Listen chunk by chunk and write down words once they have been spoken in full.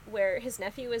where his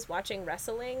nephew is watching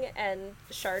wrestling and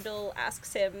Shardul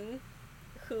asks him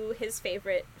who his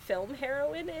favorite film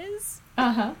heroine is.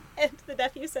 Uh-huh. And the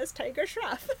nephew says Tiger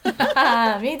Shroff.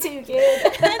 Me too, kid.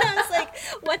 And I was like,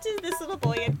 what does this little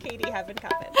boy and Katie have in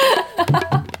common?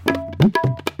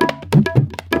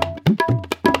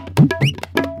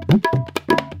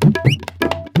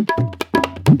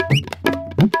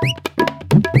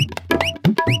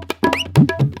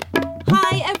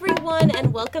 Hi, everyone,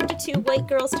 and welcome to Two White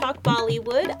Girls Talk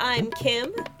Bollywood. I'm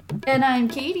Kim. And I'm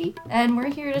Katie, and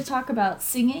we're here to talk about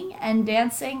singing and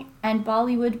dancing and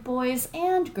Bollywood boys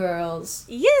and girls.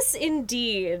 Yes,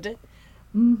 indeed.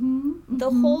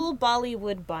 The whole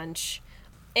Bollywood bunch.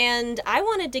 And I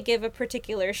wanted to give a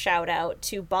particular shout out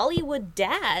to Bollywood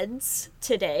dads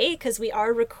today, because we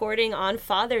are recording on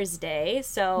Father's Day,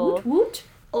 so Woot woot.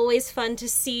 Always fun to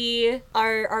see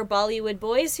our Bollywood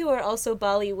boys, who are also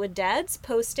Bollywood dads,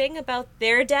 posting about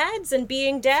their dads and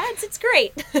being dads. It's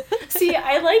great. See,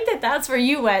 I like that that's where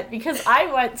you went, because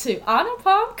I went to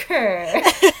Anupam Kher.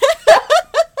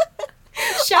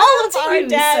 Shout All out of to our you,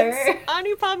 dads, sir.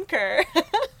 Anupam Kher.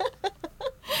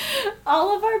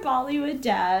 All of our Bollywood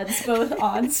dads, both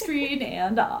on screen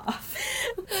and off.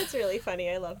 That's really funny.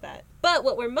 I love that. But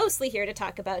what we're mostly here to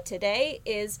talk about today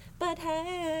is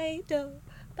Badhaai Do,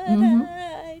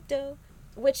 Badhaai Do,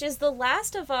 which is the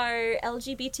last of our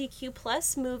LGBTQ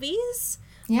plus movies.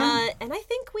 Yeah. And I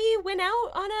think we went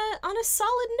out on a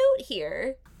solid note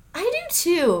here. I do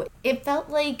too. It felt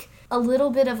like a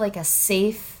little bit of like a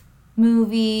safe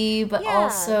movie, but Yeah.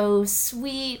 also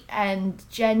sweet and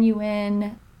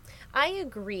genuine. I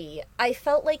agree. I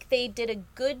felt like they did a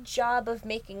good job of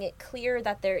making it clear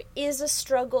that there is a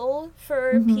struggle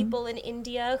for people in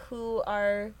India who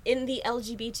are in the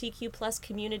LGBTQ plus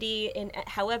community in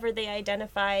however they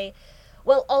identify,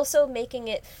 while also making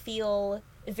it feel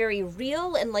very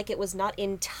real and like it was not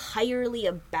entirely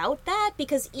about that,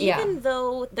 because even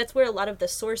though that's where a lot of the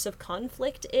source of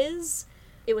conflict is,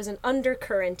 it was an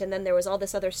undercurrent, and then there was all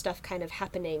this other stuff kind of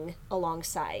happening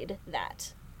alongside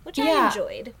that, which I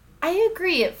enjoyed. I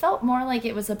agree. It felt more like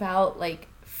it was about, like,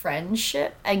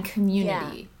 friendship and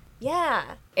community. Yeah.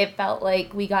 It felt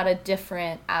like we got a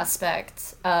different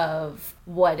aspect of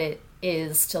what it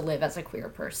is to live as a queer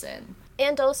person.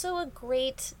 And also a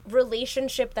great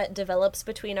relationship that develops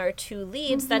between our two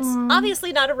leads that's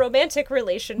obviously not a romantic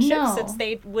relationship since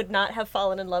they would not have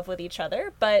fallen in love with each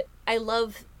other, but I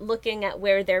love looking at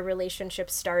where their relationship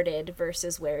started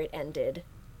versus where it ended.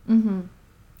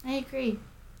 I agree.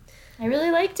 I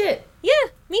really liked it. Yeah,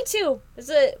 me too.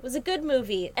 It was a good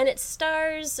movie. And it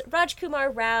stars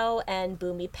Rajkumar Rao and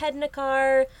Bhumi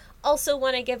Pednekar. Also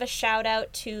want to give a shout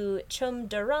out to Chum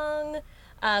Darang,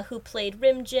 who played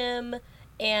Rim Jim,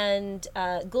 and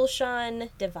Gulshan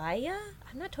Devaya.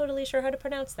 I'm not totally sure how to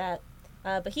pronounce that.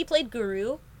 But he played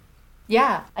Guru.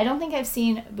 Yeah, I don't think I've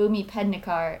seen Bhumi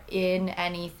Pednekar in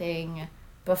anything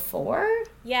before.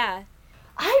 Yeah.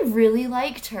 I really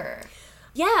liked her.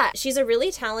 Yeah, she's a really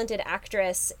talented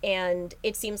actress, and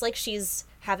it seems like she's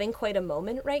having quite a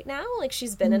moment right now. Like,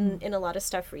 she's been in a lot of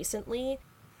stuff recently.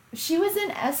 She was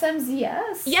in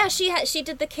SMZS. Yeah, she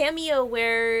did the cameo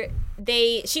where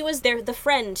she was the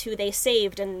friend who they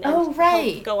saved and helped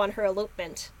go on her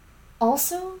elopement.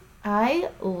 Also,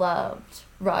 I loved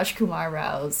Rajkumar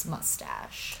Rao's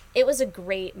mustache. It was a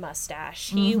great mustache.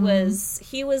 He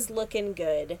was looking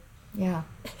good. Yeah.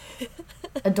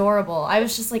 Adorable. I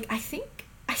was just like, I think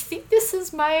this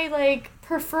is my, like,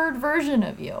 preferred version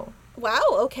of you. Wow,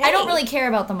 okay. I don't really care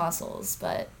about the muscles,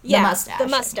 but the mustache. The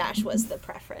mustache was the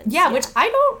preference. Yeah, which I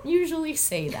don't usually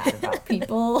say that about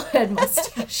people and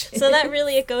mustaches. So that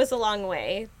really, it goes a long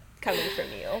way coming from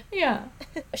you. Yeah.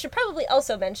 I should probably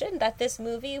also mention that this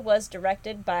movie was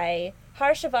directed by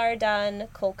Harshavardhan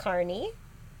Kulkarni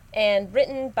and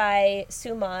written by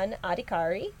Suman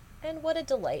Adhikari, and what a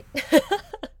delight.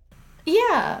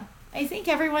 Yeah. I think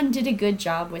everyone did a good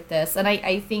job with this, and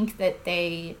I think that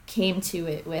they came to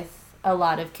it with a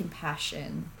lot of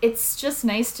compassion. It's just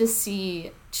nice to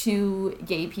see two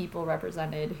gay people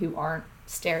represented who aren't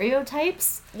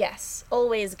stereotypes. Yes,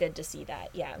 always good to see that,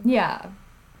 yeah. Yeah.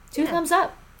 Two thumbs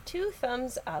up. 2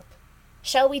 thumbs up.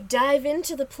 Shall we dive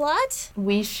into the plot?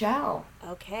 We shall.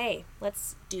 Okay,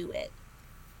 let's do it.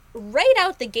 Right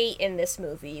out the gate in this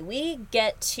movie, we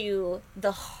get to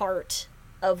the heart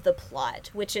of the plot,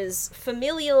 which is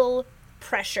familial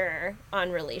pressure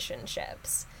on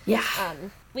relationships. Yeah.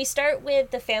 We start with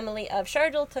the family of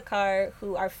Shardul Thakkar,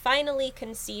 who are finally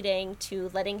conceding to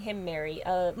letting him marry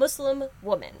a Muslim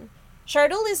woman.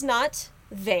 Shardul is not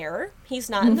there. He's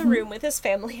not in the room with his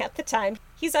family at the time.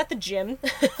 He's at the gym.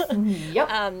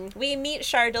 Yep. We meet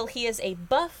Shardul. He is a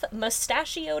buff,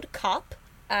 mustachioed cop.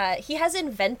 He has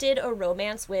invented a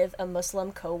romance with a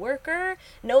Muslim co-worker,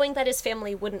 knowing that his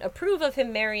family wouldn't approve of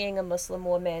him marrying a Muslim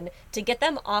woman, to get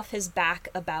them off his back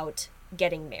about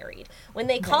getting married. When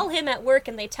they call him at work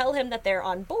and they tell him that they're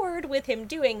on board with him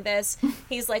doing this,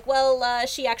 he's like, well,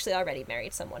 she actually already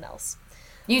married someone else.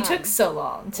 You took so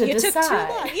long to decide. You took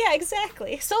too long. Yeah,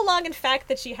 exactly. So long, in fact,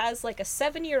 that she has like a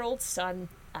 7-year-old son.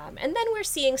 And then we're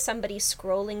seeing somebody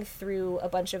scrolling through a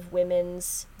bunch of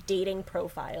women's dating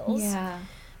profiles. Yeah.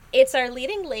 It's our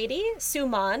leading lady,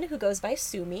 Suman, who goes by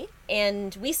Sumi,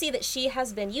 and we see that she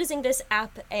has been using this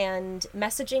app and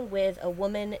messaging with a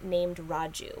woman named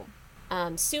Raju.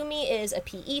 Sumi is a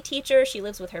PE teacher. She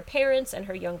lives with her parents and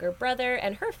her younger brother,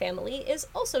 and her family is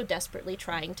also desperately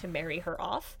trying to marry her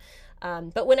off.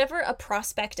 But whenever a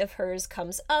prospect of hers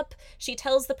comes up, she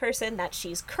tells the person that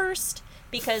she's cursed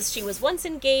because she was once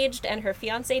engaged and her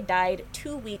fiancé died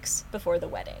 2 weeks before the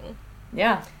wedding.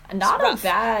 Yeah, not a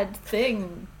bad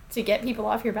thing to get people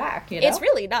off your back, you know? It's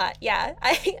really not, yeah.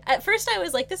 At first I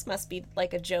was like, this must be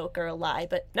like a joke or a lie,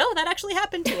 but no, that actually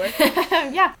happened to her.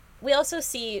 Yeah. We also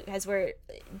see, as we're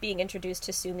being introduced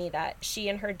to Sumi, that she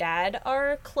and her dad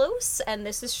are close, and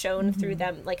this is shown through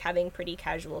them, like, having pretty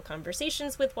casual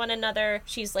conversations with one another.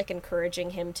 She's, like,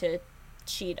 encouraging him to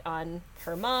cheat on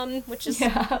her mom, which is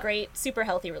great. Super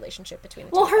healthy relationship between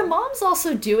the two. Well, her mom's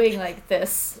also doing, like,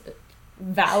 this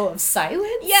vow of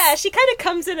silence. Yeah, she kind of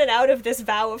comes in and out of this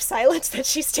vow of silence that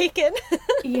she's taken.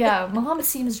 Yeah, mom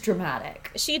seems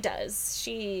dramatic. She does.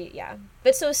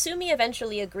 But so Sumi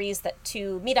eventually agrees that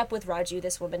to meet up with Raju,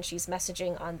 this woman she's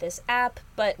messaging on this app,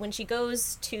 but when she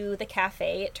goes to the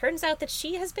cafe, it turns out that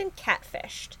she has been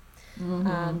catfished.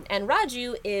 And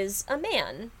Raju is a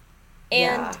man.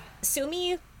 And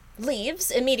Sumi leaves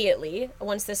immediately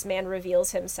once this man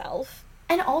reveals himself.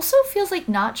 And also feels like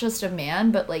not just a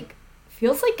man, but, like,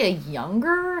 feels like a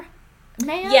younger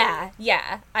man.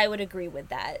 Yeah, I would agree with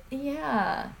that.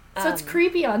 Yeah. So it's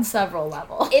creepy on several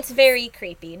levels. It's very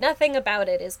creepy. Nothing about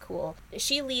it is cool.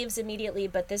 She leaves immediately,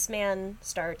 but this man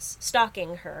starts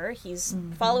stalking her. He's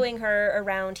following her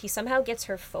around. He somehow gets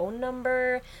her phone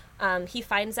number. He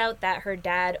finds out that her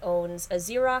dad owns a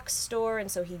Xerox store,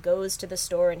 and so he goes to the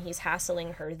store and he's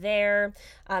hassling her there.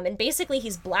 And basically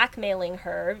he's blackmailing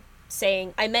her,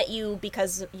 saying, I met you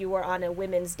because you were on a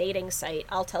women's dating site.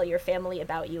 I'll tell your family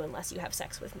about you unless you have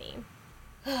sex with me.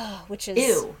 Which is...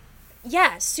 Ew.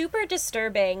 Yeah, super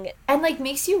disturbing. And, like,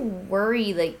 makes you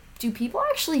worry, like, do people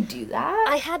actually do that?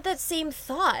 I had that same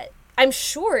thought. I'm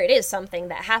sure it is something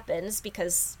that happens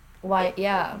because... Why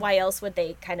else would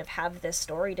they kind of have this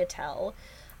story to tell?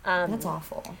 That's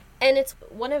awful. And it's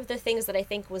one of the things that I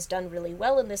think was done really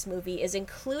well in this movie is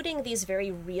including these very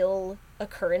real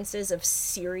occurrences of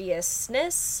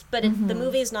seriousness, but the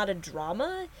movie is not a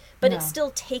drama, but it's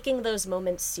still taking those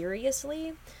moments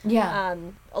seriously. Yeah.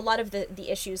 A lot of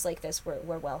the issues like this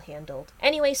were well handled.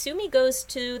 Anyway, Sumi goes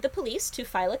to the police to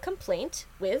file a complaint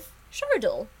with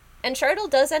Shardul. And Shardul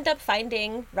does end up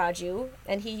finding Raju,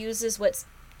 and he uses what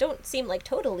don't seem like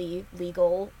totally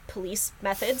legal police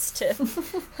methods to,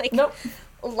 like... Nope.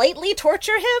 lightly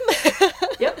torture him.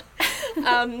 Yep.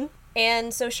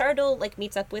 And so Shardul, like,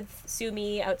 meets up with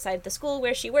Sumi outside the school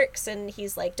where she works, and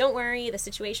he's like, don't worry, the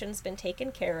situation's been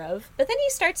taken care of. But then he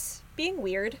starts being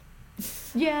weird.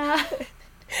 Yeah.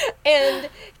 And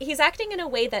he's acting in a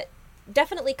way that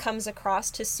definitely comes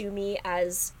across to Sumi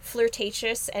as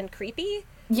flirtatious and creepy.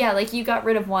 Yeah, like, you got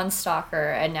rid of one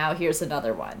stalker, and now here's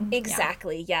another one.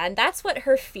 Exactly, yeah. And that's what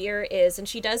her fear is, and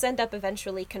she does end up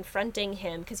eventually confronting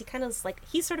him, because he kind of is like,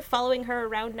 he's sort of following her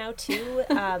around now, too.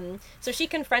 So she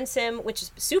confronts him, which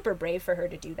is super brave for her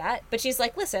to do that. But she's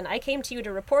like, listen, I came to you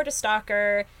to report a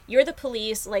stalker, you're the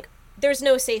police, like, there's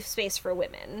no safe space for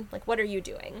women. Like, what are you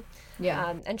doing?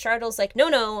 Yeah. And Shardul's like,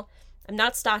 no, I'm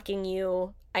not stalking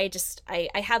you. I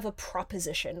have a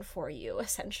proposition for you,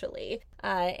 essentially.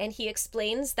 And he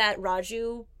explains that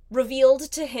Raju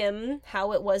revealed to him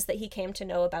how it was that he came to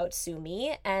know about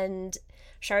Sumi, and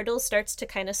Shardul starts to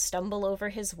kind of stumble over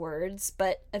his words,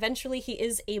 but eventually he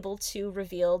is able to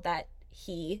reveal that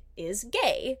he is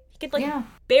gay. He could, like,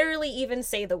 barely even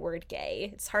say the word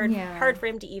gay. It's hard for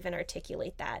him to even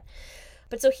articulate that.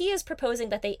 But so he is proposing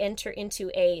that they enter into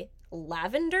a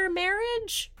lavender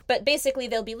marriage. But basically,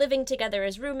 they'll be living together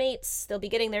as roommates, they'll be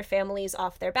getting their families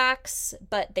off their backs,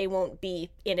 but they won't be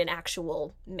in an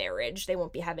actual marriage. They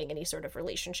won't be having any sort of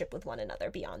relationship with one another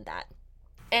beyond that.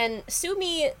 And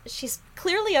Sumi, she's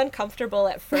clearly uncomfortable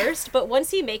at first, but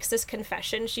once he makes this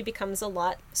confession, she becomes a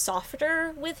lot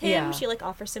softer with him. Yeah. She, like,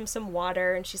 offers him some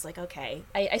water, and she's like, okay,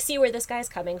 I see where this guy's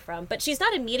coming from. But she's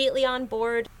not immediately on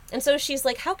board. And so she's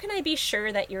like, how can I be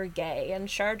sure that you're gay? And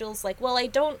Shardul's like, well, I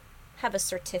don't have a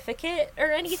certificate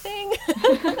or anything.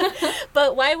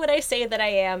 But why would I say that I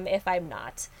am if I'm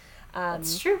not?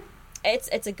 That's true.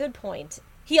 It's a good point.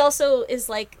 He also is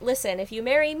like, listen, if you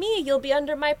marry me, you'll be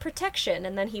under my protection.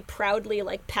 And then he proudly,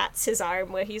 like, pats his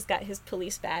arm where he's got his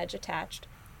police badge attached.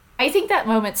 I think that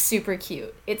moment's super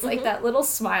cute. It's like that little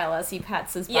smile as he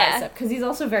pats his bicep, because he's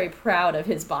also very proud of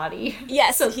his body.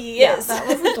 Yes, so, he is. That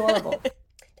was adorable.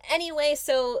 Anyway,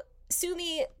 so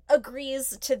Sumi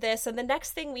agrees to this, and the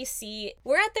next thing we see,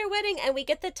 we're at their wedding, and we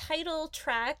get the title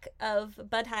track of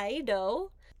Badhaai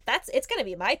Do. It's gonna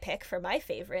be my pick for my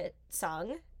favorite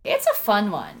song. It's a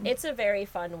fun one. It's a very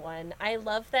fun one. I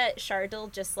love that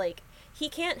Shardul just, like, he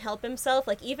can't help himself.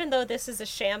 Like, even though this is a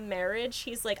sham marriage,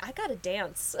 he's like, I gotta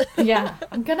dance. Yeah,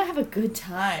 I'm gonna have a good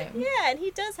time. Yeah, and he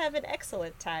does have an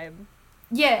excellent time.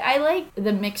 Yeah, I like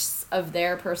the mix of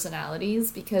their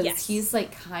personalities, because he's,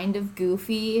 like, kind of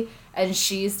goofy, and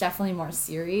she's definitely more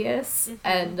serious.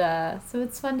 And so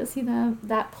it's fun to see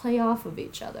that play off of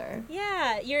each other.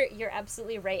 Yeah, you're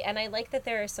absolutely right. And I like that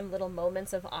there are some little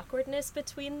moments of awkwardness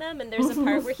between them. And there's a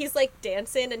part where he's, like,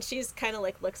 dancing, and she's kind of,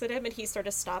 like, looks at him, and he sort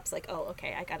of stops, like, oh,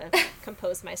 okay, I gotta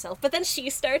compose myself. But then she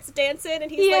starts dancing,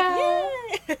 and he's like,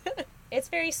 yeah! It's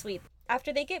very sweet.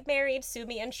 After they get married,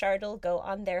 Sumi and Shardul go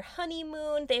on their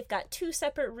honeymoon. They've got 2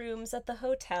 separate rooms at the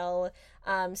hotel.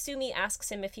 Sumi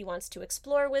asks him if he wants to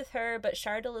explore with her, but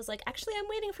Shardul is like, actually, I'm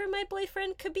waiting for my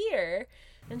boyfriend Kabir.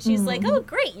 And she's like, oh,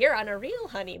 great, you're on a real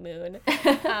honeymoon.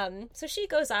 So she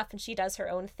goes off and she does her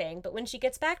own thing. But when she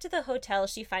gets back to the hotel,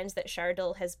 she finds that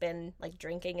Shardul has been, like,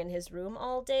 drinking in his room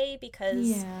all day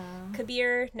because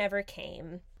Kabir never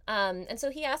came. And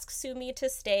so he asks Sumi to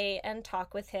stay and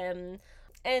talk with him.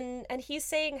 And he's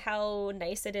saying how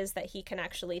nice it is that he can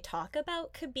actually talk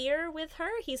about Kabir with her.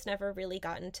 He's never really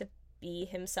gotten to be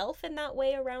himself in that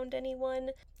way around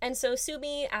anyone. And so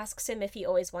Sumi asks him if he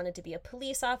always wanted to be a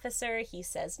police officer. He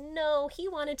says no, he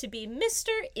wanted to be Mr.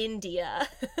 India.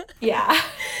 Yeah.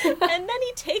 And then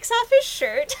he takes off his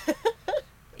shirt.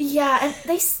 Yeah, and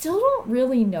they still don't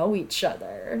really know each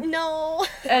other. No.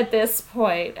 At this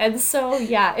point. And so,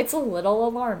 yeah, it's a little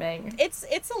alarming. It's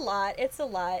a lot.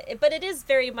 But it is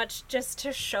very much just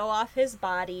to show off his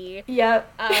body.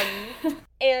 Yep.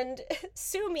 And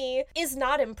Sumi is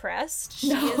not impressed.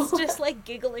 She is just, like,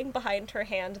 giggling behind her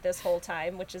hand this whole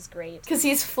time, which is great. Because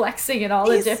he's flexing in all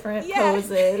the different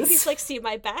poses. He's like, see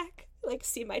my back? Like,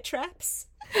 see my traps?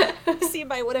 See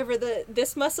my whatever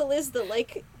this muscle is, the,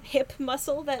 like, hip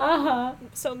muscle that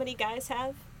so many guys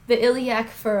have? The iliac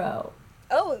furrow.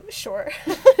 Oh, sure.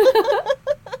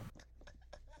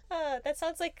 That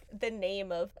sounds like the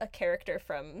name of a character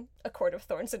from A Court of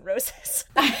Thorns and Roses.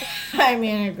 I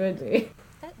mean, it could be.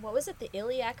 What was it? The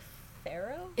iliac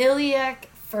pharaoh? Iliac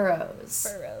furrows.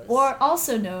 Or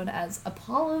also known as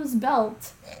Apollo's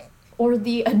belt, or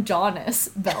the Adonis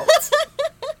belt.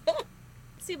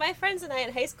 See, my friends and I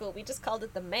in high school, we just called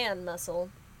it the man muscle.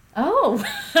 Oh,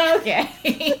 okay.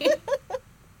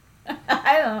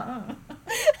 I don't know.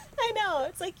 I know.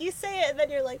 It's like you say it and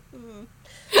then you're like,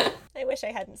 I wish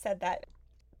I hadn't said that.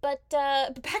 But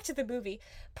back to the movie.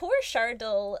 Poor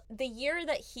Shardul, the year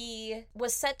that he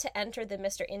was set to enter the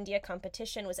Mr. India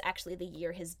competition was actually the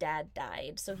year his dad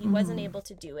died, so he wasn't able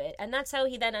to do it. And that's how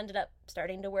he then ended up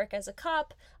starting to work as a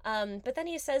cop. But then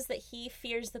he says that he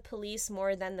fears the police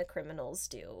more than the criminals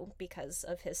do because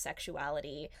of his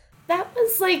sexuality. That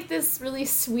was, like, this really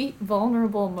sweet,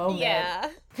 vulnerable moment. Yeah.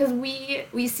 Because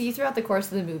we see throughout the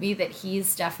course of the movie that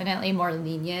he's definitely more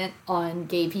lenient on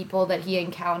gay people that he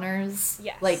encounters,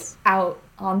 like, out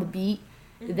on the beat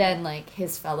than, like,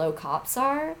 his fellow cops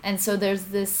are. And so there's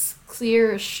this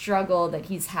clear struggle that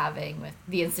he's having with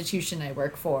the institution I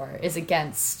work for is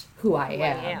against who I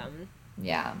am.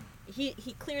 Yeah. He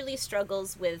clearly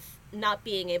struggles with not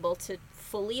being able to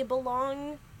fully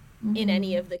belong in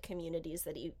any of the communities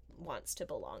that he wants to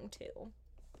belong to.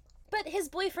 But his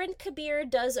boyfriend Kabir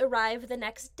does arrive the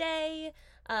next day.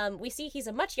 We see he's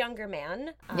a much younger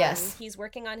man. Yes. He's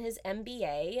working on his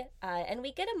MBA. And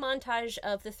we get a montage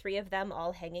of the 3 of them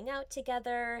all hanging out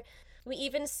together. We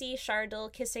even see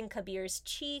Shardul kissing Kabir's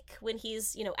cheek when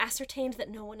he's, ascertained that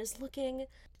no one is looking.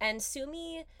 And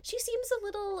Sumi, she seems a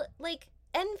little, like,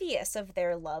 envious of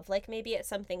their love. Like, maybe it's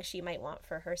something she might want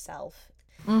for herself.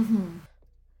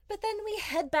 But then we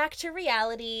head back to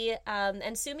reality,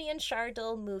 and Sumi and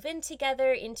Shardul move in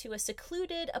together into a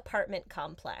secluded apartment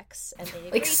complex, and they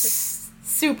agree like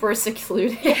super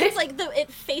secluded. Yeah, it's like it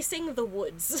facing the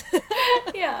woods.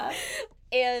 Yeah.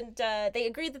 And they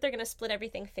agree that they're going to split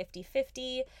everything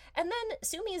 50-50. And then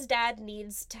Sumi's dad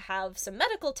needs to have some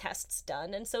medical tests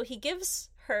done, and so he gives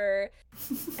her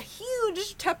a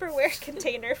huge Tupperware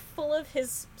container full of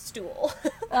his stool.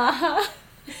 Uh-huh.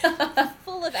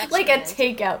 Full of excrement. Like a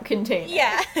takeout container.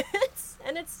 Yeah. It's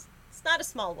not a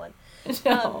small one.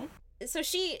 No. So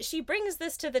she brings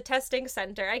this to the testing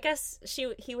center. I guess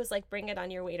he was like, bring it on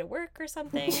your way to work or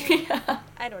something. Yeah.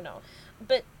 I don't know.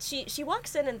 But she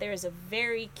walks in and there's a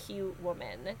very cute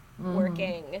woman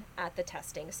working at the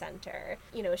testing center.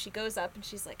 You know, she goes up and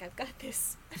she's like, I've got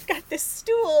this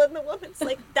stool. And the woman's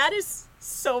like, that is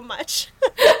so much.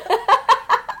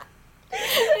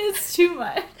 It's too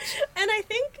much. And I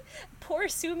think poor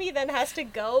Sumi then has to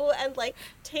go and like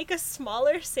take a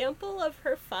smaller sample of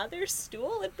her father's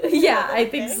stool and put it Yeah, in I the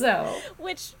think thing, so.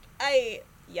 Which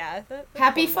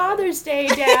Happy Father's Day,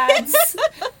 dads.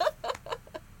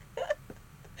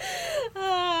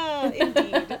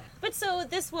 Indeed. But so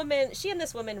she and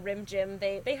this woman Rim Jim,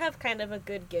 they have kind of a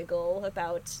good giggle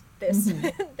about this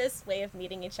this way of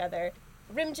meeting each other.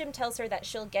 Rim Jim tells her that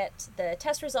she'll get the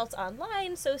test results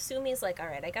online, so Sumi's like, all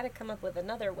right, I gotta come up with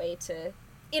another way to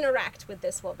interact with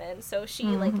this woman. So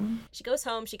she she goes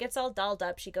home, she gets all dolled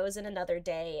up, she goes in another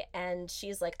day, and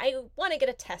she's like, I want to get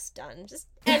a test done, just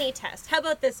any test. How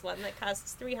about this one that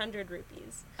costs 300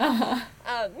 rupees?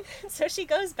 So she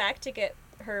goes back to get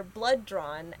her blood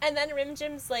drawn, and then Rim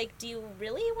Jim's like, do you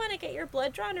really want to get your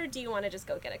blood drawn, or do you want to just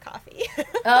go get a coffee?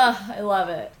 I love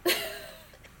it.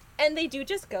 And they do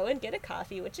just go and get a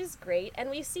coffee, which is great. And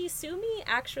we see Sumi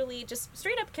actually just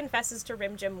straight up confesses to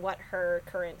Rim Jim what her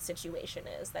current situation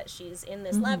is, that she's in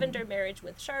this lavender marriage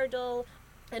with Shardul.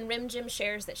 And Rim Jim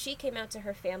shares that she came out to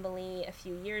her family a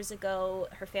few years ago.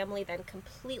 Her family then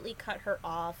completely cut her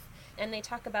off. And they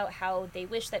talk about how they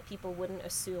wish that people wouldn't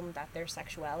assume that their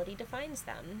sexuality defines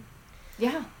them.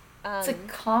 Yeah. It's a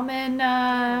common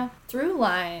through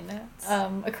line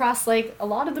across, like, a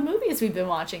lot of the movies we've been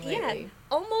watching lately. Yeah,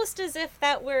 almost as if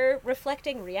that were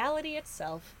reflecting reality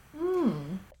itself.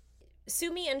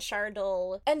 Sumi and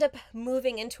Shardul end up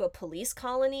moving into a police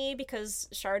colony because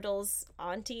Shardul's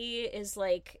auntie is,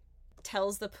 like,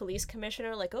 tells the police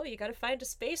commissioner, like, oh, you gotta find a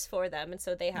space for them, and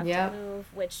so they have to move,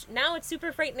 which now it's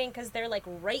super frightening because they're, like,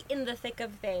 right in the thick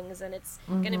of things, and it's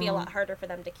gonna be a lot harder for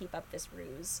them to keep up this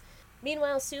ruse.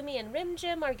 Meanwhile, Sumi and Rim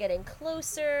Jim are getting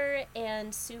closer,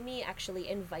 and Sumi actually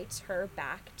invites her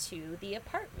back to the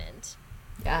apartment.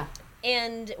 Yeah.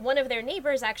 And one of their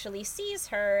neighbors actually sees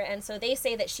her, and so they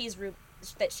say that she's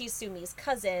Sumi's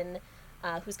cousin,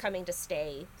 who's coming to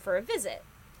stay for a visit.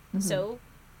 So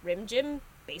Rim Jim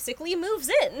basically moves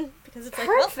in, because it's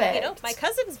Perfect. Like, well, you know, my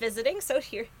cousin's visiting, so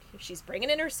here she's bringing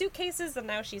in her suitcases, and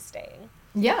now she's staying.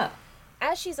 Yeah.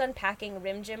 As she's unpacking,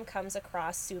 Rim Jim comes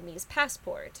across Sumi's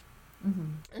passport.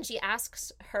 And she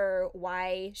asks her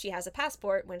why she has a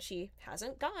passport when she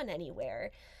hasn't gone anywhere.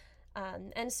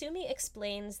 And Sumi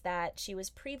explains that she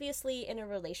was previously in a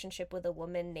relationship with a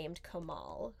woman named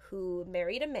Kamal, who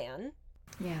married a man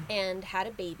and had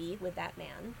a baby with that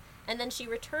man. And then she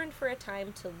returned for a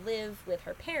time to live with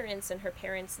her parents, and her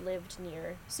parents lived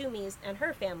near Sumi's and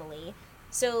her family.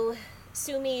 So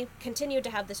Sumi continued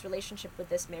to have this relationship with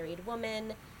this married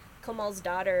woman. Kamal's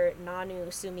daughter,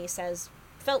 Nanu, Sumi says,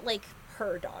 felt like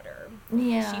her daughter.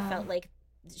 Yeah. She felt like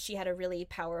she had a really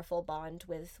powerful bond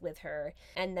with her.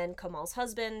 And then Kamal's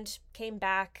husband came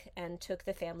back and took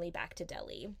the family back to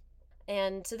Delhi.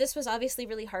 And so this was obviously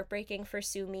really heartbreaking for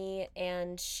Sumi,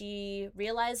 and she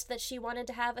realized that she wanted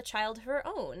to have a child of her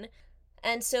own.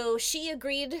 And so she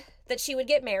agreed that she would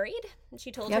get married.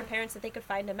 She told her parents that they could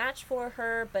find a match for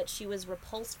her, but she was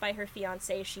repulsed by her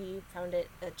fiancé. She found it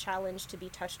a challenge to be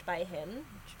touched by him,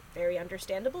 which very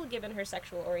understandable given her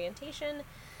sexual orientation.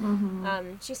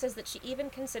 She says that she even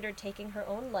considered taking her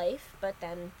own life, but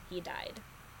then he died.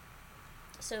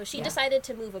 So she decided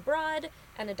to move abroad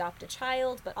and adopt a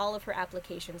child, but all of her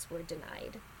applications were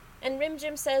denied. And Rim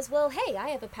Jim says, well, hey, I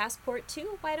have a passport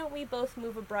too. Why don't we both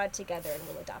move abroad together and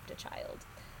we'll adopt a child?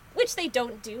 Which they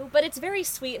don't do, but it's very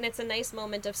sweet, and it's a nice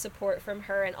moment of support from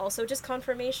her, and also just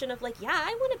confirmation of, like, yeah,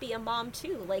 I want to be a mom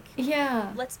too. Like,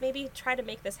 let's maybe try to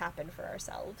make this happen for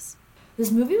ourselves. This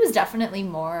movie was definitely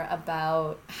more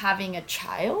about having a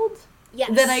child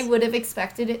Yes. than I would have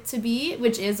expected it to be,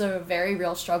 which is a very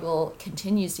real struggle,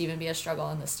 continues to even be a struggle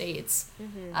in the States,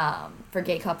 for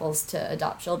gay couples to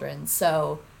adopt children.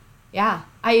 So, yeah,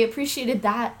 I appreciated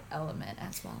that element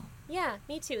as well. Yeah,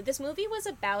 me too. This movie was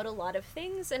about a lot of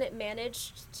things, and it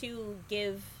managed to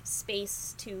give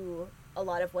space to a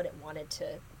lot of what it wanted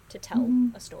to tell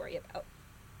a story about.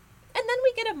 And then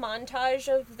we get a montage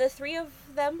of the three of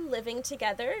them living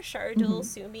together, Shardul,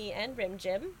 Sumi, and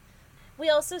Rimjim. We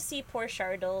also see poor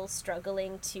Shardul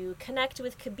struggling to connect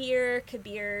with Kabir.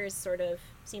 Kabir sort of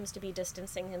seems to be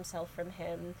distancing himself from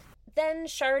him. Then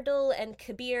Shardul and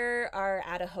Kabir are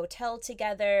at a hotel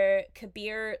together.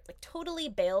 Kabir totally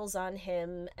bails on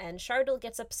him, and Shardul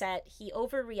gets upset. He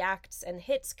overreacts and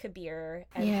hits Kabir,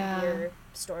 and Kabir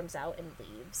storms out and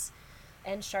leaves.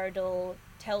 And Shardul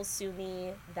tells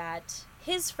Sumi that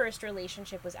his first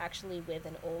relationship was actually with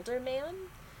an older man,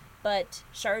 but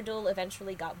Shardul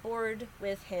eventually got bored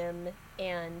with him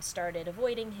and started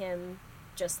avoiding him,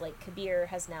 just like Kabir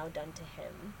has now done to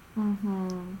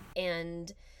him.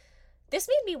 And this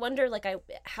made me wonder,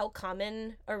 how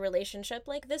common a relationship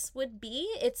like this would be.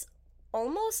 It's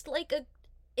almost like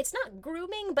it's not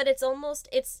grooming, but it's almost,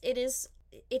 it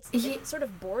sort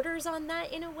of borders on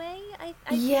that in a way.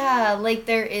 Yeah, like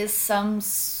there is some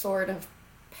sort of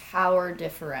power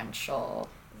differential.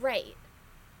 Right.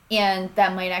 And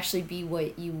that might actually be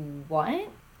what you want.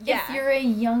 Yeah. If you're a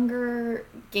younger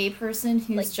gay person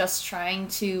who's just trying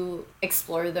to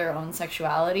explore their own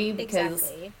sexuality,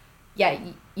 because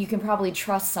you can probably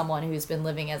trust someone who's been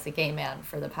living as a gay man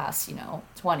for the past,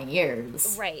 20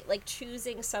 years. Right,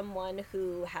 choosing someone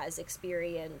who has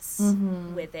experience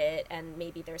with it, and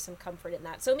maybe there's some comfort in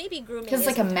that. So maybe grooming is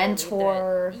a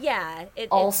mentor.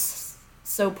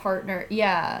 Also partner,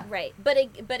 Right,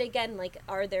 but again,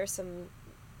 are there some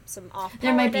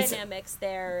off-power dynamics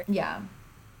there? Yeah.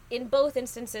 In both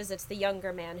instances, it's the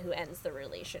younger man who ends the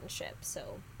relationship.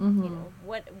 So,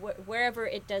 wherever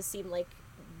it does seem like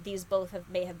these both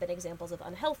may have been examples of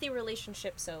unhealthy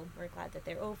relationships, so we're glad that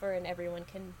they're over and everyone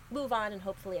can move on and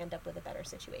hopefully end up with a better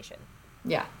situation.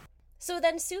 Yeah. So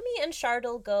then Sumi and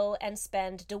Shardul go and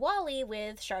spend Diwali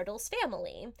with Shardul's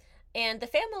family. And the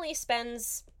family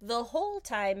spends the whole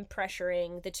time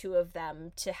pressuring the two of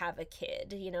them to have a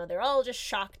kid. They're all just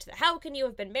shocked that how can you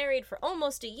have been married for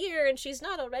almost a year and she's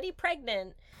not already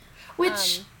pregnant?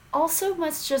 Which also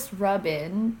must just rub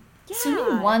in. Yeah.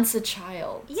 Sumi wants a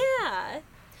child. Yeah.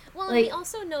 Well, and we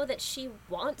also know that she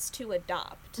wants to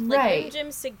adopt.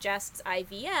 Rimjim suggests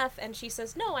IVF, and she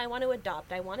says, no, I want to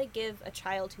adopt. I want to give a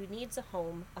child who needs a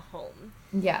home.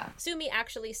 Yeah. Sumi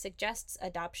actually suggests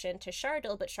adoption to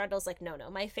Shardul, but Shardul's like, no,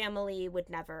 my family would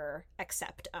never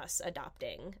accept us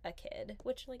adopting a kid,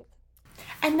 which,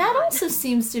 And that also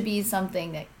seems to be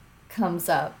something that comes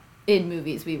up in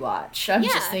movies we watch. I'm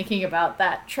just thinking about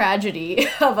that tragedy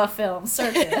of a film,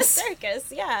 Circus.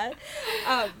 Circus, yeah.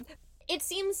 It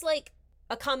seems like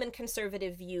a common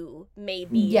conservative view may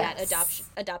be that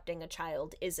adopting a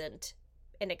child isn't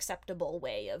an acceptable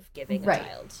way of giving a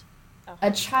child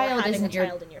a child isn't a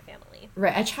child in your family.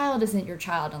 Right, a child isn't your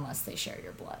child unless they share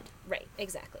your blood. Right,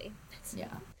 exactly.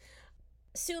 Yeah.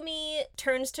 Sumi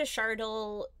turns to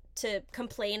Shardul to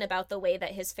complain about the way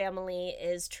that his family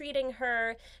is treating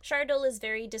her. Shardul is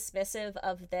very dismissive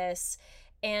of this,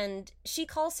 and she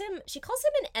calls him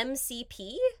an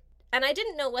MCP. And I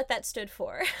didn't know what that stood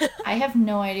for. I have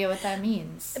no idea what that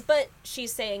means. But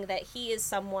she's saying that he is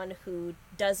someone who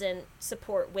doesn't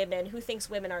support women, who thinks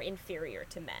women are inferior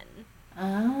to men.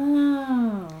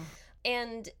 Oh.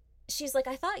 And she's like,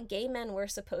 I thought gay men were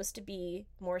supposed to be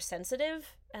more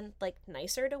sensitive and,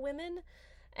 nicer to women.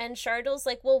 And Shardul's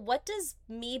like, well, what does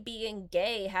me being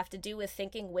gay have to do with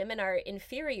thinking women are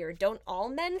inferior? Don't all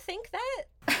men think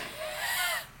that?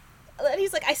 And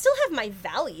he's like, I still have my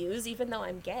values, even though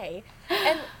I'm gay.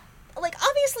 And,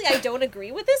 obviously I don't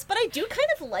agree with this, but I do kind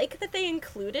of like that they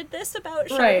included this about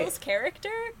Shardul's character.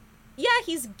 Yeah,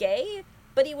 he's gay,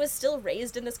 but he was still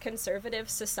raised in this conservative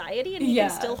society, and he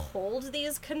can still hold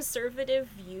these conservative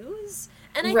views.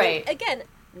 And I think, again,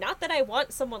 not that I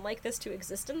want someone like this to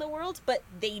exist in the world, but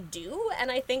they do,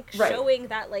 and I think showing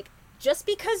that, just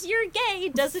because you're gay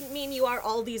doesn't mean you are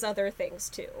all these other things,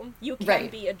 too. You can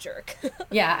be a jerk.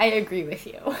 Yeah, I agree with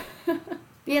you.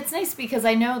 Yeah, it's nice because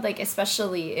I know,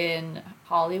 especially in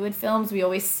Hollywood films, we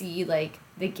always see, the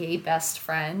gay best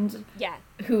friend. Yeah.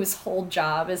 Whose whole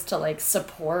job is to,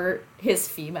 support his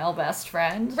female best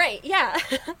friend. Right, yeah.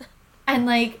 And,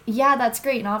 that's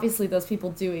great, and obviously those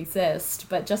people do exist,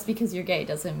 but just because you're gay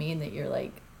doesn't mean that you're,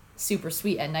 super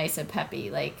sweet and nice and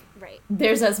peppy.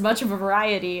 There's as much of a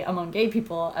variety among gay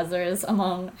people as there is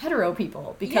among hetero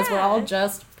people, because we're all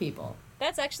just people.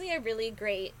 That's actually a really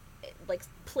great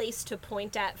place to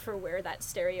point at for where that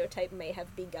stereotype may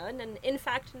have begun. And in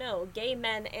fact, no, gay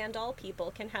men and all people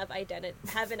can have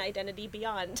an identity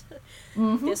beyond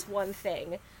this one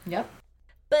thing. Yep.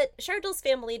 But Shardul's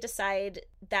family decide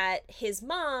that his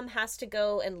mom has to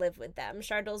go and live with them.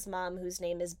 Shardul's mom, whose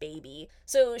name is Baby.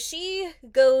 So she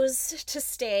goes to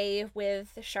stay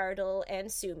with Shardul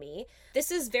and Sumi. This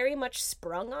is very much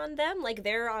sprung on them. Like,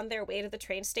 they're on their way to the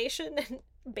train station, and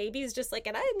Baby's just like,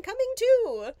 and I'm coming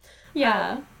too.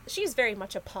 Yeah. She's very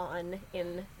much a pawn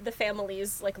in the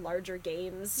family's, like, larger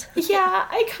games. Yeah,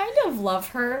 I kind of love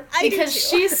her. Because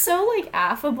she's so, like,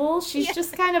 affable. She's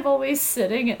just kind of always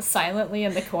sitting silently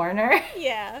in the corner.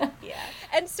 Yeah.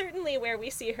 And certainly where we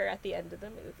see her at the end of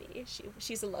the movie,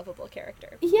 she's a lovable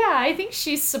character. Yeah, I think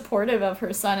she's supportive of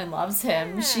her son and loves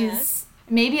him. Yeah. She's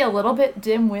maybe a little bit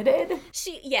dim-witted.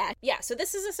 So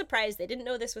this is a surprise. They didn't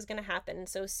know this was going to happen.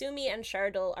 So Sumi and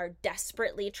Shardul are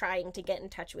desperately trying to get in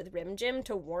touch with Rimjim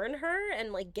to warn her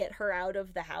and, like, get her out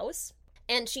of the house.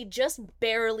 And she just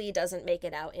barely doesn't make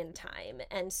it out in time.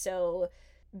 And so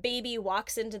Baby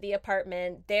walks into the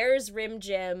apartment. There's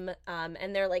Rimjim,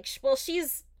 and they're like, well,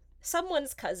 she's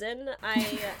someone's cousin.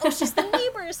 She's the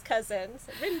neighbor's cousin.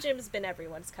 So Rimjim's been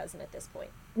everyone's cousin at this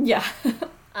point. Yeah.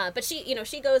 But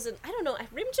she goes, and I don't know,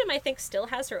 Rimjim, I think, still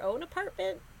has her own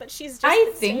apartment, but she's just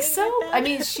I think so. I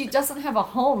mean, she doesn't have a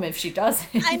home if she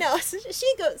doesn't. I know. So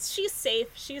she goes, she's safe.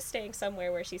 She's staying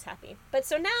somewhere where she's happy. But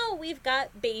so now we've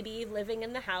got Baby living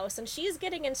in the house, and she's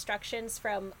getting instructions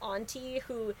from Auntie,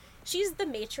 who, she's the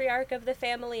matriarch of the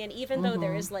family, and even though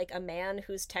there is, like, a man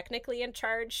who's technically in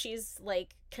charge, she's,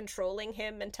 like, controlling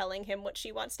him and telling him what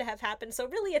she wants to have happen. So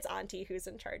really it's Auntie who's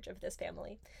in charge of this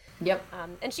family. Yep.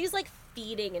 And she's, like,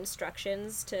 feeding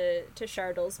instructions to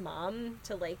Shardul's mom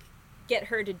to, like, get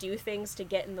her to do things to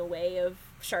get in the way of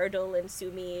Shardul and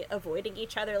Sumi avoiding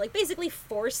each other. Like, basically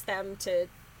force them to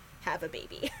have a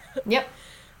baby. Yep.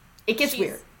 It gets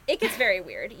weird. It gets very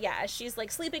weird, yeah. She's,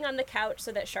 like, sleeping on the couch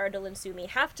so that Shardul and Sumi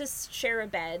have to share a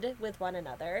bed with one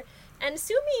another. And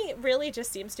Sumi really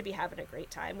just seems to be having a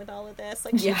great time with all of this.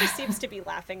 Like, she just seems to be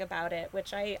laughing about it,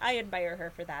 which I admire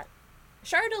her for that.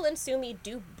 Shardul and Sumi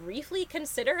do briefly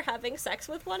consider having sex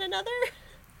with one another.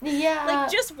 Yeah.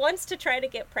 Like, just once to try to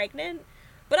get pregnant.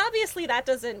 But obviously that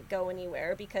doesn't go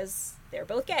anywhere because they're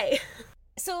both gay.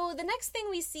 So the next thing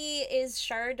we see is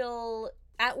Shardul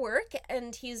at work,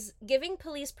 and he's giving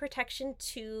police protection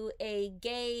to a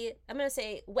gay, I'm going to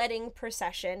say wedding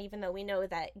procession, even though we know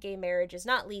that gay marriage is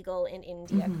not legal in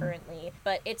India currently.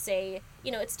 But it's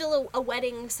it's still a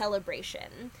wedding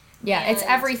celebration. Yeah, and it's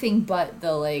everything but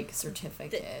the, like,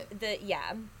 certificate.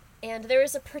 And there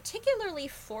is a particularly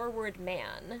forward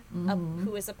man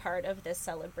who is a part of this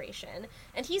celebration.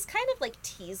 And he's kind of, like,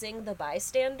 teasing the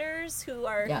bystanders who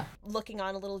are looking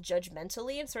on a little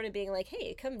judgmentally and sort of being like,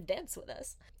 hey, come dance with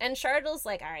us. And Shardul's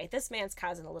like, all right, this man's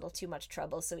causing a little too much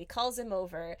trouble. So he calls him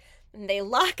over, and they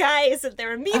lock eyes, and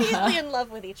they're immediately in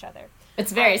love with each other.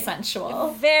 It's very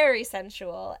sensual. Very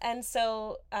sensual. And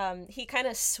so he kind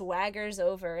of swaggers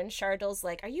over, and Shardul's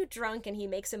like, are you drunk? And he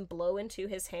makes him blow into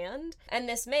his hand. And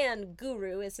this man,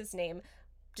 Guru is his name,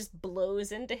 just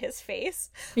blows into his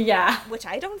face. Yeah. Which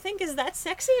I don't think is that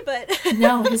sexy, but...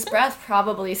 No, his breath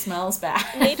probably smells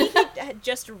bad. Maybe he had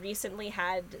just recently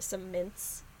had some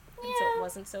mints, so it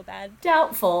wasn't so bad.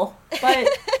 Doubtful, but...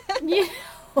 yeah.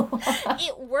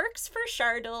 It works for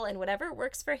Shardul, and whatever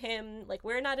works for him. Like,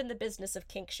 we're not in the business of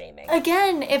kink shaming.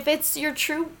 Again, if it's your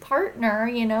true partner,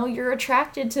 you're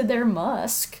attracted to their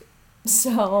musk.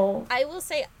 So I will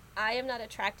say I am not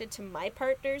attracted to my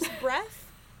partner's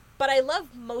breath, but I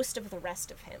love most of the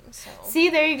rest of him. So see,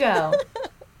 there you go.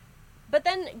 But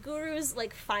then Guru's,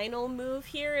 like, final move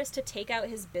here is to take out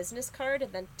his business card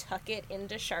and then tuck it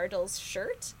into Shardul's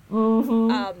shirt.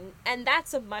 And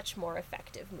that's a much more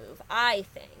effective move, I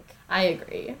think. I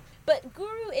agree. But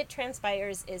Guru, it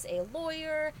transpires, is a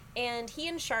lawyer, and he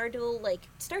and Shardul, like,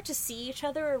 start to see each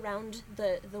other around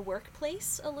the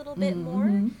workplace a little bit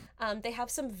more. They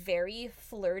have some very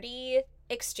flirty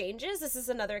exchanges. This is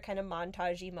another kind of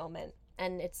montagey moment.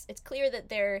 And it's clear that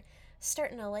they're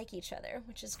starting to like each other,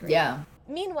 which is great. Yeah.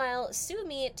 Meanwhile,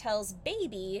 Sumi tells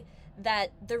Baby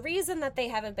that the reason that they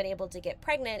haven't been able to get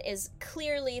pregnant is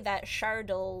clearly that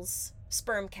Shardul's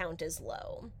sperm count is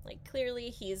low. Like,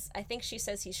 clearly I think she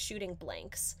says he's shooting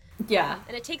blanks. Yeah.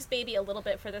 And it takes Baby a little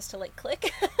bit for this to, like,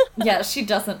 click. Yeah, she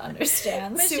doesn't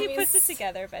understand. But she puts it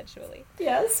together eventually.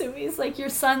 Yeah, Sumi's like, your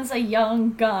son's a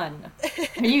young gun.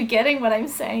 Are you getting what I'm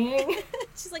saying?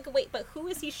 She's like, wait, but who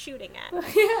is he shooting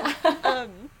at? Yeah.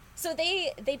 So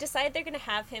they decide they're going to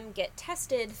have him get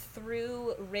tested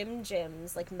through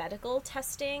Rimjim's, like, medical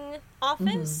testing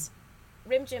office.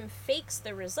 Rimjim fakes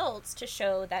the results to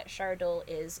show that Shardul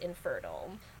is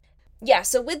infertile. Yeah,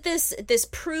 so with this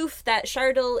proof that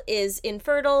Shardul is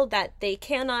infertile, that they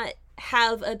cannot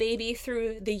have a baby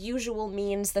through the usual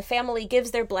means. The family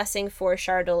gives their blessing for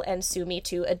Shardul and Sumi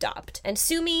to adopt. And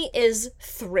Sumi is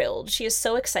thrilled. She is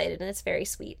so excited, and it's very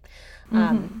sweet.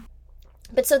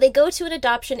 But so they go to an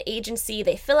adoption agency,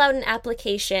 they fill out an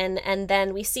application, and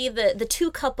then we see the two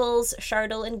couples,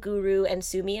 Shardul and Guru, and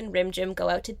Sumi and Rimjim, go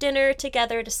out to dinner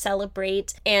together to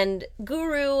celebrate. And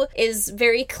Guru is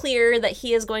very clear that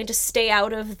he is going to stay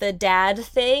out of the dad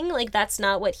thing. Like, that's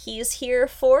not what he's here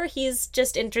for. He's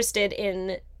just interested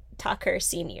in Tucker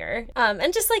Sr.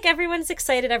 And just like everyone's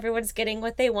excited, everyone's getting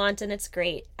what they want, and it's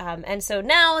great. And so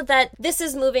now that this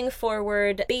is moving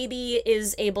forward, Baby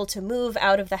is able to move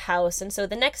out of the house. And so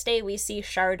the next day we see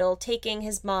Shardul taking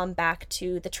his mom back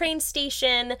to the train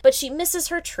station, but she misses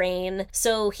her train.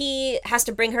 So he has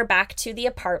to bring her back to the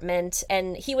apartment,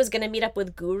 and he was going to meet up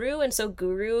with Guru. And so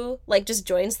Guru like just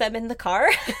joins them in the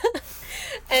car.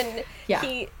 And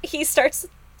he starts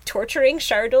torturing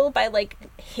Shardul by like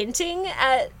hinting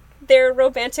at their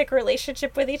romantic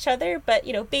relationship with each other, but,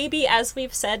 you know, Baby, as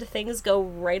we've said, things go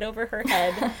right over her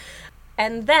head.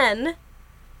 And then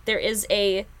there is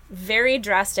a very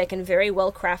drastic and very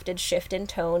well-crafted shift in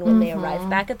tone when they arrive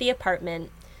back at the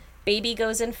apartment. Baby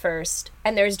goes in first,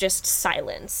 and there's just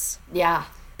silence. Yeah.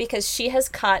 Because she has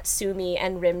caught Sumi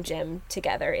and Rimjim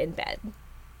together in bed.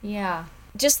 Yeah.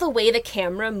 Just the way the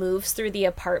camera moves through the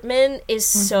apartment is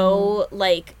so,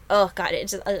 like, oh god,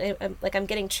 it's just, I'm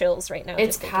getting chills right now.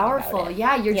 It's powerful.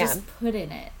 Yeah, you're just put in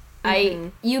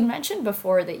it. You mentioned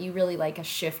before that you really like a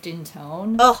shift in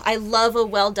tone. Oh, I love a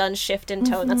well done shift in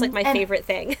tone. That's like my favorite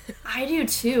thing. I do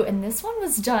too, and this one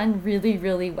was done really,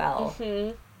 really well.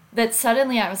 That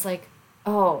suddenly I was like,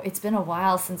 oh, it's been a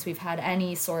while since we've had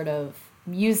any sort of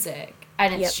music.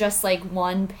 And it's just, like,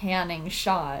 one panning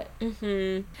shot.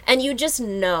 And you just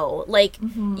know. Like,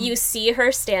 you see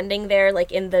her standing there,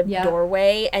 like, in the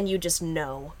doorway, and you just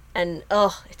know. And,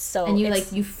 oh, it's so... And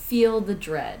you feel the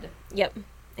dread. Yep,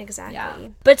 exactly. Yeah.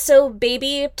 But so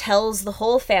Baby tells the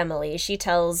whole family. She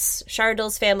tells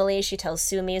Shardul's family. She tells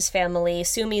Sumi's family.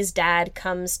 Sumi's dad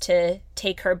comes to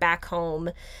take her back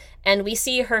home. And we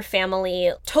see her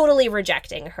family totally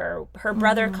rejecting her. Her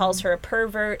brother calls her a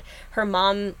pervert. Her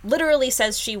mom literally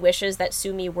says she wishes that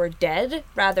Sumi were dead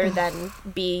rather than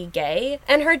be gay.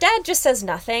 And her dad just says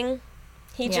nothing.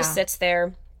 He just sits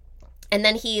there. And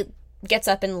then he gets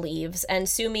up and leaves. And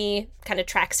Sumi kind of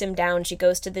tracks him down. She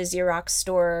goes to the Xerox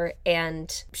store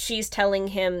and she's telling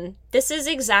him, this is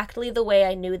exactly the way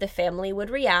I knew the family would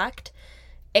react,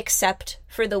 except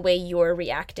for the way you're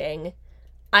reacting.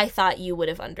 I thought you would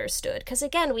have understood. Because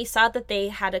again, we saw that they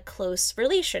had a close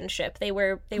relationship. They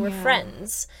were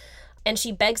friends. And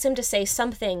she begs him to say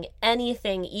something,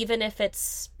 anything, even if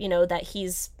it's, you know, that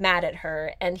he's mad at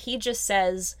her. And he just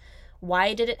says,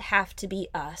 why did it have to be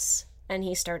us? And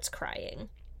he starts crying.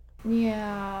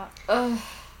 Yeah. Ugh.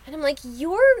 And I'm like,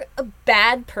 you're a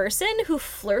bad person who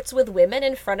flirts with women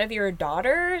in front of your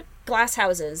daughter? Glass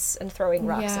houses and throwing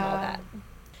rocks and all that.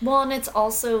 Well, and it's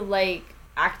also like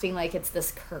acting like it's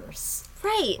this curse.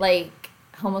 Right. Like,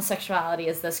 homosexuality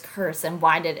is this curse, and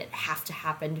why did it have to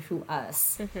happen to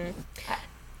us?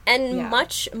 And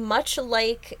much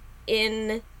like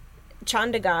in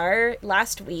Chandigarh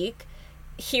last week,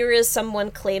 here is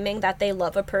someone claiming that they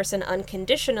love a person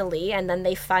unconditionally, and then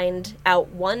they find out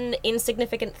one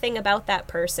insignificant thing about that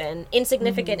person,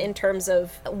 insignificant in terms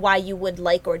of why you would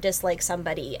like or dislike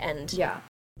somebody, and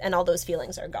all those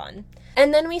feelings are gone.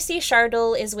 And then we see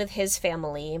Shardul is with his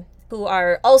family, who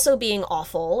are also being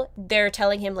awful. They're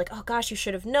telling him, like, oh gosh, you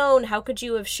should have known. How could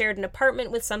you have shared an apartment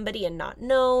with somebody and not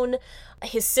known?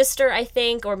 His sister, I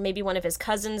think, or maybe one of his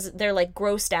cousins, they're, like,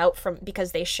 grossed out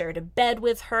because they shared a bed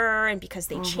with her and because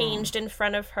they changed in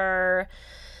front of her.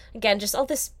 Again, just all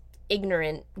this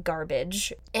ignorant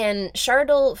garbage. And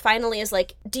Shardul finally is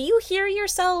like, do you hear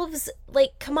yourselves?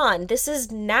 Like, come on, this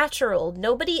is natural.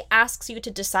 Nobody asks you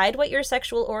to decide what your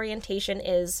sexual orientation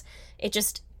is. It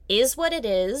just is what it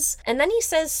is. And then he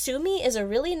says, Sumi is a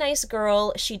really nice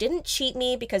girl. She didn't cheat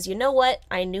me because you know what?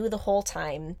 I knew the whole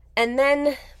time. And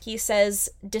then he says,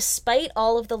 despite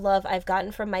all of the love I've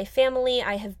gotten from my family,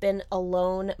 I have been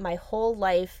alone my whole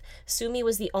life. Sumi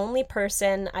was the only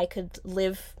person I could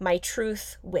live my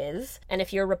truth with. And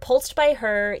if you're repulsed by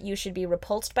her, you should be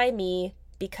repulsed by me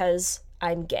because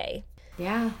I'm gay.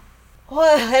 Yeah.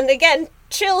 And again,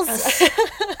 chills.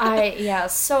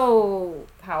 So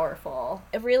powerful.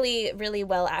 A really, really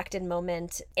well acted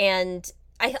moment. And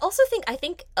I also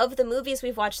think of the movies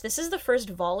we've watched, this is the first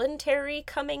voluntary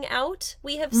coming out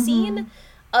we have seen,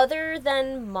 other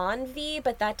than Manvi,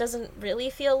 but that doesn't really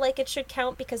feel like it should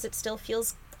count because it still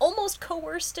feels almost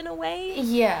coerced in a way.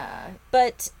 Yeah.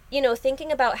 But, you know,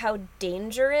 thinking about how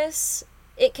dangerous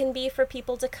it can be for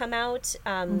people to come out.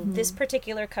 This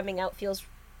particular coming out feels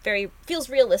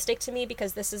realistic to me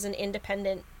because this is an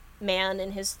independent man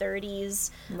in his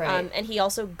 30s. Right. And he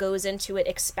also goes into it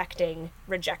expecting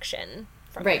rejection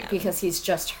from Right, them. because he's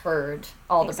just heard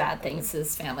all the bad things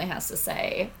his family has to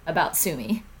say about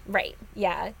Sumi. Right,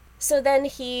 yeah. So then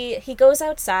he goes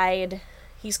outside,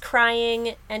 he's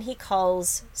crying, and he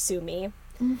calls Sumi.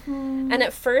 And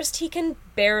at first he can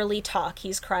barely talk,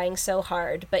 he's crying so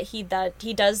hard, but he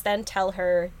does then tell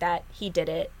her that he did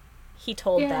it. He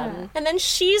told them. And then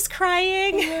she's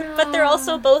crying, but they're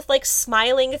also both like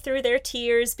smiling through their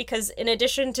tears because in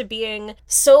addition to being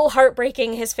so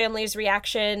heartbreaking, his family's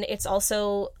reaction, it's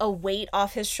also a weight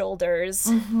off his shoulders.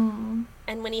 And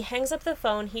when he hangs up the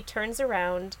phone, he turns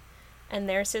around and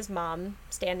there's his mom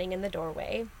standing in the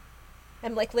doorway.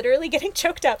 I'm like literally getting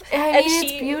choked up.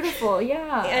 It's beautiful,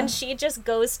 yeah. And she just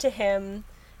goes to him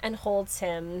and holds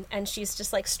him, and she's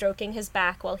just like stroking his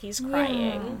back while he's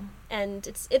crying. And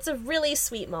it's a really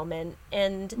sweet moment.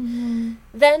 And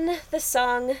then the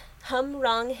song Hum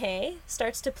Rang Hai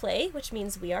starts to play, which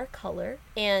means we are color.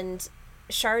 And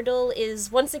Shardul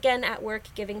is once again at work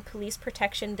giving police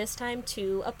protection, this time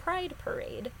to a pride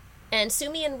parade. And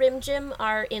Sumi and Rimjim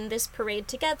are in this parade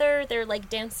together. They're like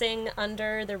dancing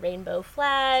under the rainbow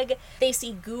flag. They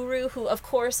see Guru, who of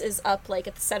course is up like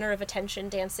at the center of attention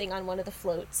dancing on one of the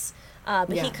floats.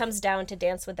 But he comes down to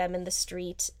dance with them in the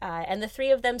street. And the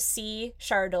three of them see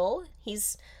Shardul.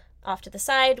 He's off to the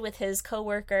side with his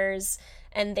co-workers.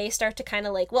 And they start to kind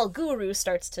of like, Guru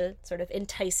starts to sort of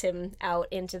entice him out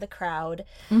into the crowd.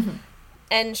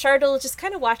 And Shardul just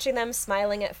kind of watching them,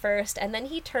 smiling at first, and then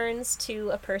he turns to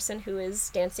a person who is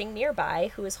dancing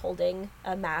nearby, who is holding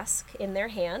a mask in their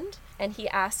hand, and he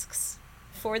asks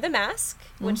for the mask,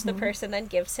 which the person then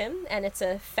gives him, and it's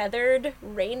a feathered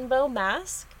rainbow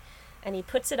mask, and he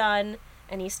puts it on,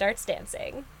 and he starts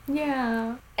dancing.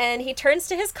 Yeah. And he turns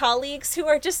to his colleagues, who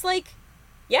are just like,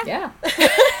 yeah.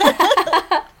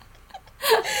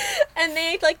 And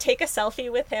they like take a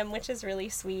selfie with him, which is really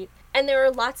sweet. And there are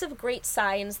lots of great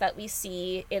signs that we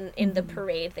see in the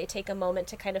parade. They take a moment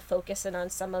to kind of focus in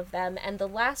on some of them. And the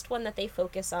last one that they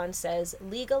focus on says,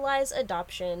 legalize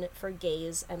adoption for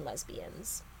gays and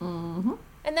lesbians. And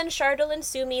then Shardul and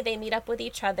Sumi, they meet up with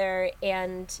each other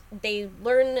and they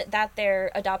learn that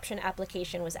their adoption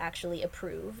application was actually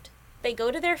approved. They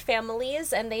go to their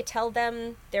families and they tell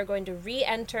them they're going to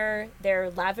re-enter their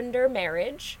lavender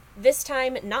marriage. This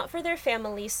time, not for their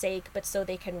family's sake, but so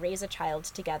they can raise a child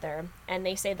together. And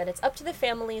they say that it's up to the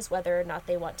families whether or not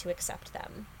they want to accept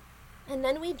them. And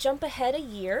then we jump ahead a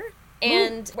year,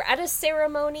 and we're at a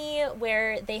ceremony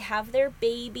where they have their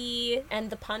baby, and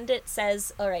the pundit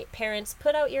says, all right, parents,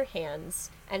 put out your hands.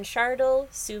 And Shardul,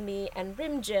 Sumi, and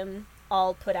Rimjim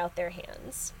all put out their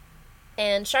hands.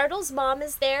 And Shardul's mom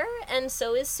is there, and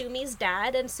so is Sumi's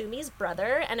dad and Sumi's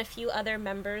brother, and a few other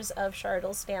members of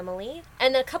Shardul's family.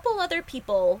 And a couple other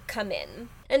people come in.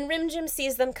 And Rimjim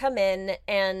sees them come in,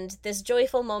 and this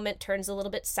joyful moment turns a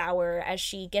little bit sour as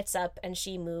she gets up and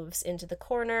she moves into the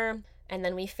corner, and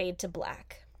then we fade to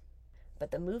black. But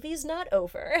the movie's not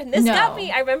over. And this got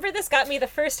me, I remember this got me the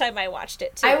first time I watched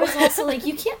it, too. I was also like,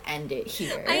 you can't end it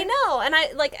here. I know. And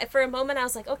I, like, for a moment I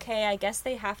was like, okay, I guess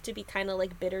they have to be kind of,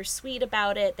 like, bittersweet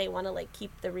about it. They want to, like,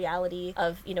 keep the reality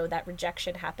of, you know, that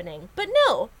rejection happening. But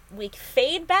no, we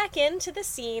fade back into the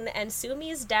scene, and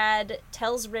Sumi's dad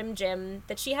tells Rimjim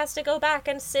that she has to go back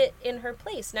and sit in her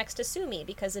place next to Sumi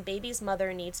because a baby's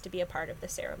mother needs to be a part of the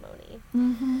ceremony.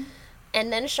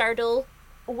 And then Shardul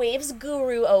waves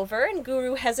Guru over, and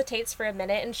Guru hesitates for a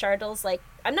minute, and Shardul's like,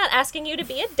 I'm not asking you to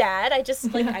be a dad, I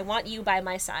just, like, I want you by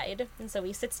my side. And so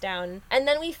he sits down, and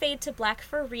then we fade to black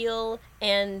for real,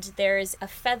 and there's a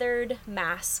feathered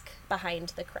mask behind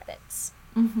the credits.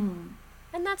 And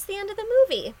that's the end of the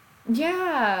movie.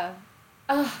 Yeah.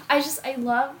 I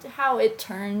loved how it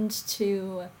turned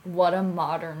to what a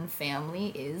modern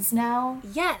family is now.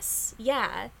 Yes,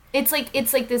 yeah. It's like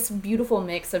this beautiful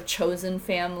mix of chosen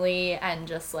family and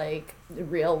just like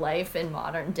real life in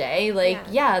modern day. Like,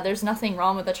 yeah, there's nothing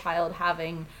wrong with a child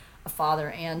having a father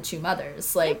and two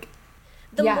mothers. Like,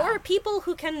 the more people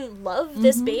who can love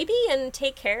this baby and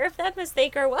take care of them as they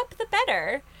grow up, the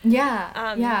better.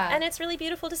 And it's really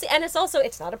beautiful to see. And it's also,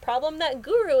 it's not a problem that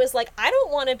Guru is like, I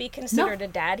don't want to be considered a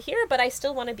dad here, but I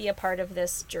still want to be a part of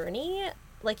this journey.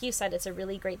 Like you said, it's a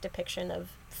really great depiction of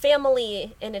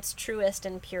family in its truest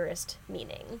and purest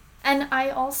meaning. And I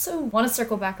also want to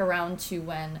circle back around to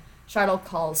when Shardul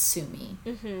calls Sumi.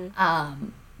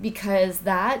 Because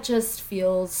that just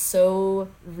feels so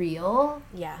real.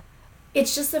 Yeah.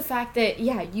 It's just the fact that,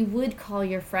 you would call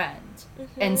your friend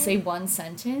and say one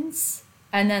sentence,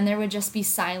 And then there would just be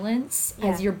silence Yeah.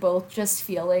 as you're both just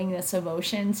feeling this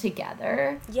emotion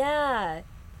together. Yeah.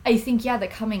 I think, the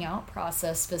coming out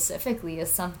process specifically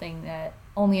is something that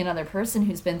only another person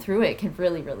who's been through it can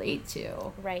really relate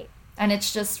to. Right. And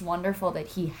it's just wonderful that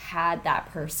he had that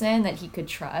person that he could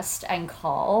trust and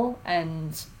call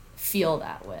and feel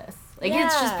that with. Like,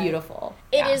 it's just beautiful.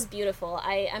 It is beautiful.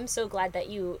 I'm so glad that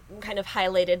you kind of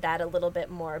highlighted that a little bit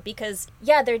more because,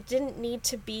 there didn't need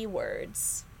to be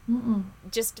words. Mm-mm.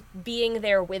 Just being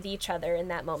there with each other in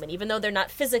that moment, even though they're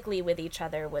not physically with each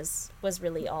other, was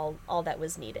really all that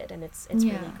was needed, and it's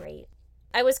really great.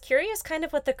 I was curious kind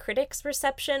of what the critics'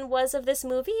 reception was of this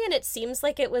movie, and it seems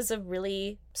like it was a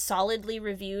really solidly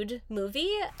reviewed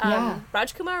movie.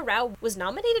 Rajkumar Rao was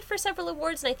nominated for several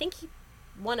awards, and I think he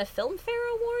won a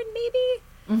Filmfare Award, maybe?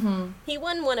 Mm-hmm. He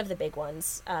won one of the big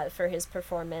ones for his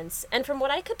performance. And from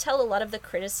what I could tell, a lot of the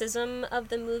criticism of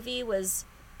the movie was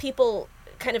people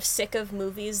kind of sick of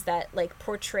movies that, like,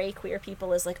 portray queer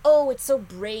people as, like, oh, it's so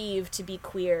brave to be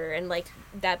queer, and, like,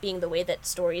 that being the way that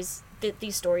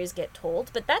these stories get told.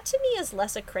 But that, to me, is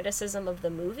less a criticism of the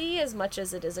movie as much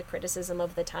as it is a criticism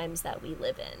of the times that we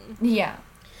live in. Yeah.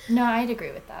 No, I'd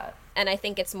agree with that. And I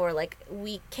think it's more like,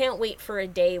 we can't wait for a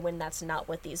day when that's not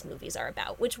what these movies are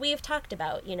about, which we have talked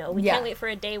about, We can't wait for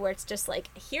a day where it's just like,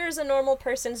 here's a normal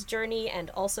person's journey,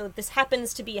 and also this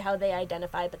happens to be how they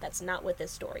identify, but that's not what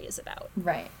this story is about.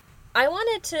 Right. I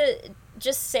wanted to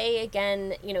just say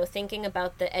again, thinking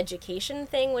about the education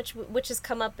thing, which has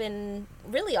come up in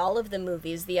really all of the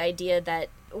movies, the idea that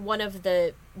one of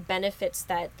the benefits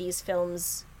that these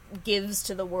films gives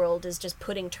to the world is just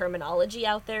putting terminology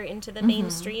out there into the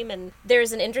mainstream. And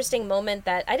there's an interesting moment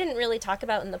that I didn't really talk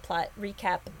about in the plot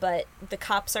recap, but the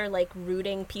cops are like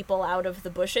rooting people out of the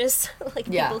bushes, like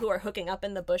people who are hooking up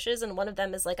in the bushes, and one of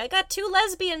them is like, I got 2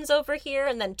 lesbians over here,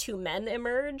 and then 2 men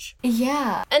emerge.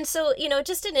 Yeah. And so,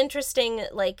 just an interesting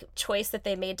like choice that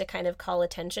they made to kind of call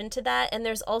attention to that. And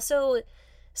there's also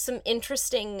some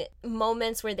interesting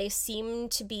moments where they seem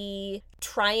to be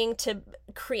trying to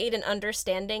create an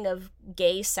understanding of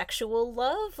gay sexual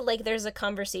love. Like, there's a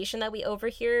conversation that we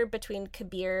overhear between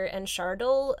Kabir and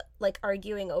Shardul, like,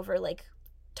 arguing over, like,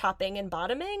 topping and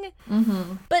bottoming.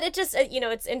 Mm-hmm. But it just,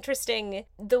 it's interesting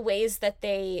the ways that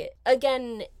they,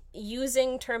 again,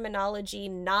 using terminology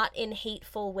not in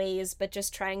hateful ways, but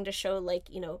just trying to show, like,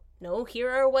 no, here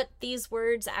are what these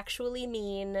words actually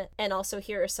mean, and also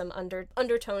here are some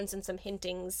undertones and some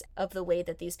hintings of the way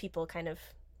that these people kind of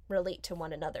relate to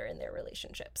one another in their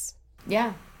relationships.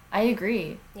 Yeah, I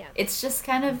agree. Yeah. It's just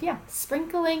kind of,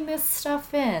 sprinkling this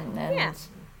stuff in, and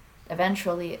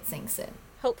eventually it sinks in.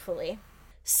 Hopefully.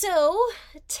 So,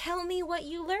 tell me what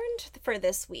you learned for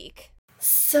this week.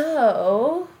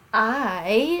 So,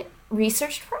 I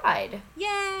researched Pride.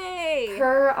 Yay!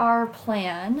 Per our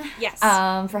plan. Yes.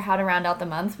 For how to round out the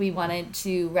month, we wanted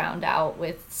to round out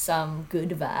with some good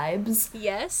vibes.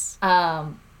 Yes.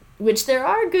 Which there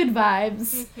are good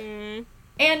vibes. Mm-hmm.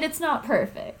 And it's not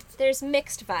perfect. There's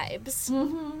mixed vibes.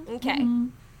 Mm-hmm. Okay. Mm-hmm.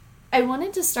 I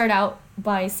wanted to start out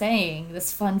by saying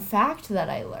this fun fact that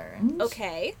I learned.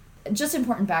 Okay. Just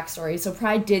important backstory. So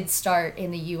Pride did start in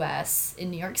the U.S.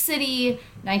 in New York City,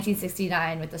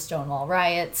 1969, with the Stonewall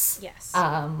riots. Yes.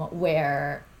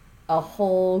 Where a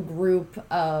whole group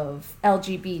of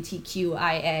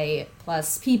LGBTQIA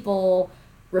plus people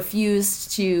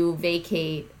refused to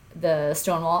vacate the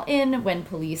Stonewall Inn when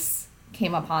police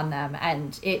came upon them,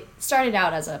 and it started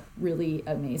out as a really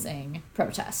amazing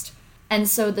protest. And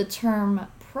so the term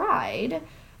Pride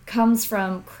comes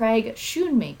from Craig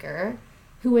Schoonmaker,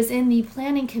 who was in the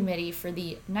planning committee for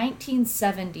the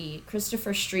 1970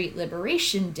 Christopher Street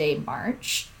Liberation Day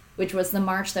March, which was the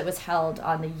march that was held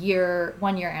on the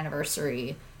 1-year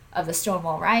anniversary of the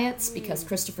Stonewall riots, because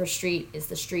Christopher Street is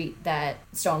the street that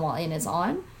Stonewall Inn is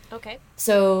on. Okay.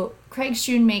 So Craig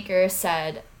Schoonmaker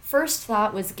said, "First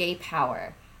thought was gay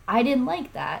power. I didn't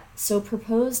like that, so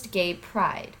proposed gay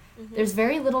pride. Mm-hmm. There's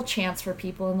very little chance for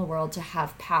people in the world to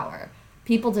have power.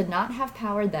 People did not have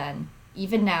power then.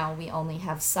 Even now, we only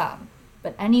have some.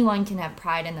 But anyone can have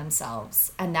pride in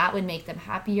themselves, and that would make them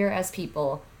happier as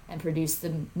people and produce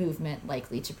the movement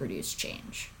likely to produce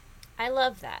change." I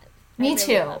love that. Me I really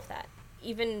too. love that.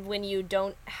 Even when you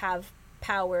don't have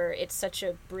power, it's such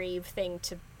a brave thing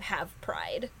to have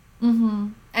pride. Mm-hmm.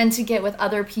 And to get with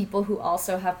other people who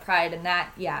also have pride, and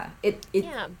that,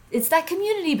 it's that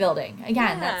community building.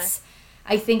 Again, that's,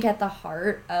 I think, at the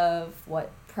heart of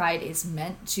what pride is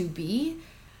meant to be.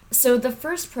 So the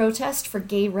first protest for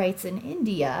gay rights in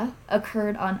India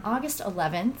occurred on August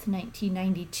 11th,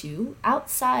 1992,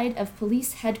 outside of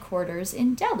police headquarters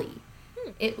in Delhi.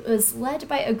 It was led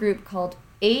by a group called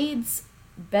AIDS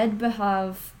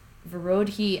Bedbahav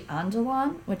Virodhi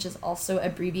Andolan, which is also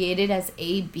abbreviated as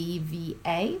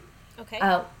ABVA,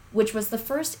 Okay. which was the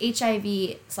first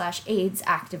HIV/AIDS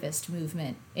activist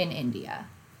movement in India.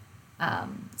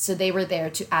 So they were there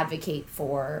to advocate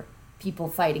for people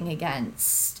fighting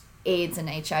against AIDS and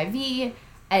HIV.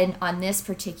 And on this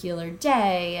particular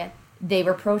day, they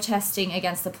were protesting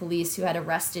against the police who had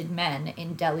arrested men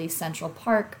in Delhi Central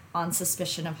Park on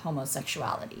suspicion of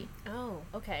homosexuality. Oh,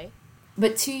 okay.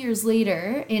 But 2 years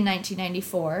later, in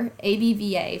 1994,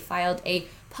 ABVA filed a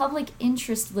public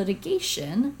interest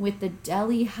litigation with the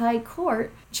Delhi High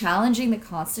Court challenging the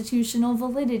constitutional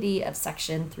validity of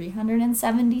Section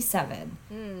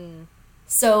 377.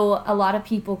 So a lot of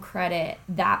people credit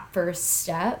that first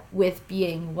step with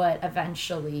being what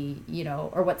eventually,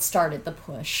 or what started the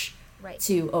push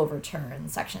to overturn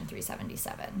Section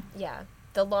 377. Yeah,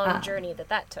 the long journey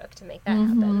that took to make that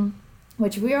happen.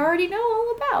 Which we already know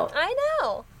all about. I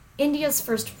know. India's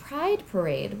first Pride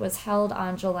Parade was held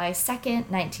on July 2nd,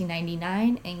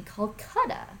 1999 in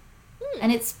Kolkata.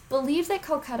 And it's believed that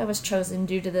Kolkata was chosen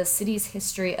due to the city's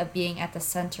history of being at the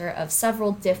center of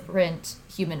several different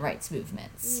human rights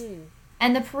movements.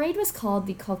 And the parade was called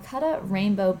the Kolkata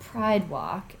Rainbow Pride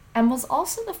Walk and was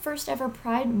also the first ever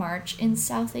Pride March in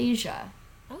South Asia.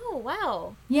 Oh,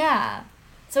 wow. Yeah.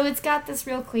 So it's got this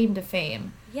real claim to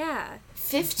fame. Yeah.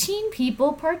 15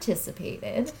 people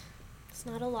participated. It's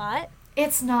not a lot.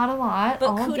 It's not a lot. But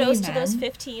all kudos gay to men. those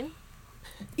 15.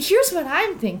 Here's what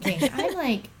I'm thinking. I'm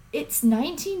like, it's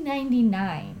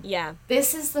 1999. Yeah.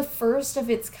 This is the first of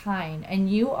its kind, and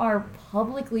you are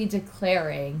publicly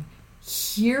declaring,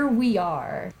 here we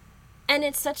are. And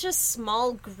it's such a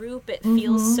small group, it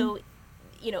feels so,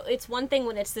 it's one thing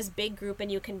when it's this big group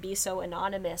and you can be so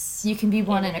anonymous. You can be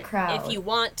one in a crowd. If you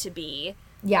want to be.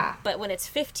 Yeah. But when it's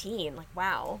 15,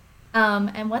 wow.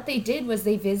 And what they did was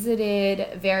they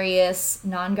visited various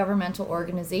non-governmental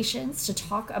organizations to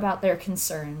talk about their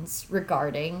concerns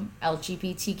regarding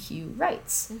LGBTQ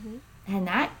rights. And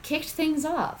that kicked things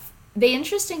off.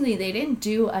 Interestingly, they didn't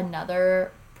do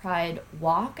another Pride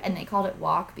walk, and they called it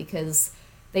walk because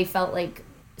they felt like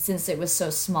since it was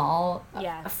so small,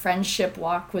 a friendship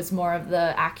walk was more of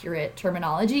the accurate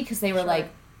terminology, because they were like,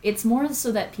 it's more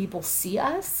so that people see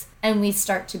us and we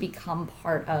start to become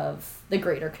part of the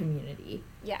greater community.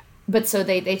 Yeah. But so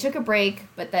they took a break,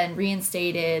 but then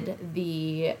reinstated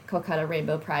the Kolkata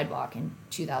Rainbow Pride Walk in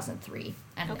 2003.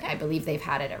 And I believe they've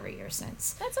had it every year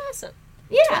since. That's awesome.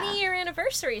 Yeah. 20-year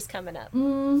anniversary is coming up.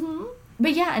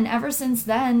 But yeah, and ever since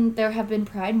then, there have been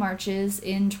Pride marches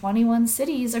in 21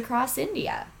 cities across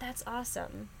India. That's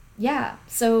awesome. Yeah,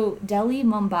 so Delhi,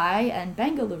 Mumbai, and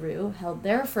Bengaluru held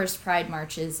their first Pride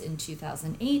marches in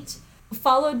 2008,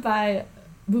 followed by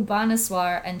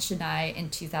Bhubaneswar and Chennai in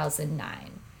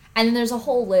 2009. And then there's a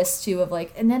whole list, too, of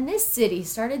and then this city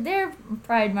started their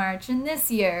Pride March in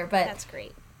this year. But that's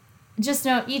great. Just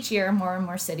know, each year more and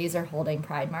more cities are holding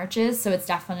Pride marches, so it's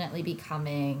definitely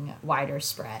becoming wider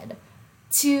spread.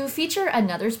 To feature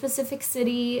another specific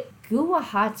city,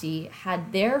 Guwahati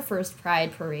had their first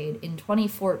Pride Parade in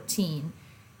 2014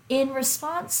 in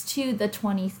response to the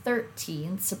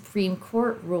 2013 Supreme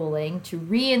Court ruling to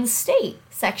reinstate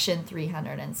Section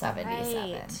 377.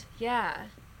 Right. Yeah.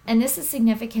 And this is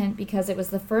significant because it was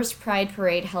the first Pride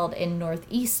Parade held in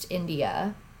Northeast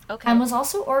India, and was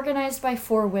also organized by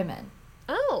 4 women.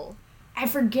 Oh. I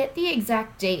forget the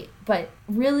exact date, but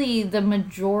really the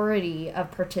majority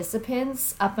of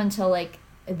participants up until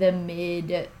the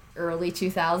mid-early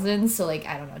 2000s, so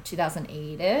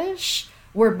 2008-ish,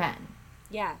 were men.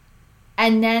 Yeah.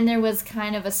 And then there was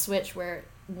kind of a switch where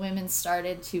women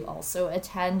started to also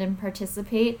attend and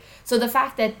participate. So the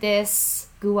fact that this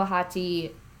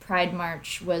Guwahati Pride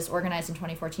March was organized in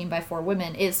 2014 by 4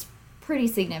 women is pretty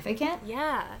significant.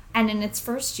 Yeah. And in its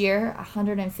first year,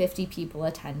 150 people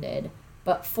attended.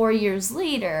 But 4 years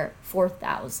later,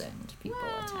 4,000 people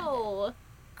attended.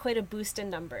 Quite a boost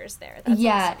in numbers there. That's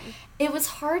awesome. It was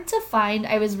hard to find.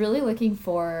 I was really looking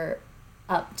for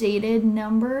updated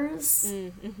numbers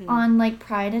on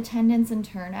Pride attendance and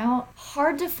turnout.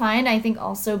 Hard to find, I think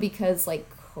also because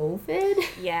COVID.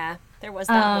 Yeah, there was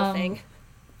that whole thing.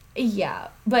 Yeah,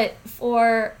 but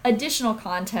for additional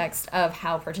context of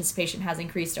how participation has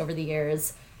increased over the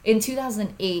years, in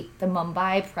 2008, the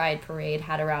Mumbai Pride Parade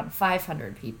had around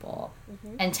 500 people.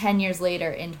 And 10 years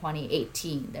later, in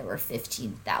 2018, there were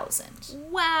 15,000.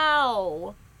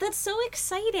 Wow! That's so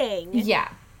exciting! Yeah.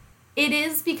 It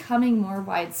is becoming more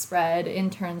widespread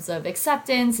in terms of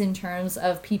acceptance, in terms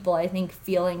of people, I think,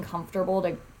 feeling comfortable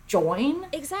to join.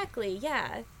 Exactly,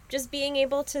 yeah. Just being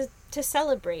able to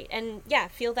celebrate and,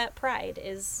 feel that pride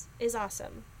is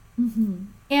awesome.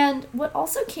 And what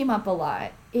also came up a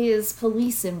lot is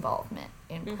police involvement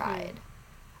in Pride.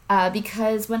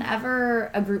 Because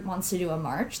whenever a group wants to do a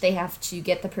march, they have to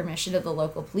get the permission of the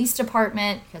local police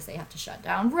department because they have to shut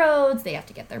down roads, they have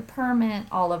to get their permit,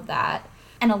 all of that.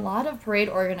 And a lot of parade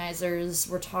organizers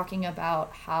were talking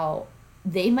about how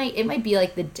it might be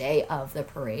like the day of the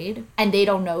parade, and they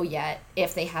don't know yet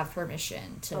if they have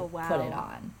permission to put it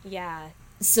on. Yeah.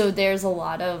 So there's a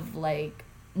lot of like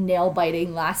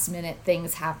nail-biting last-minute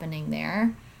things happening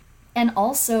there. And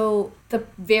also, the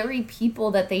very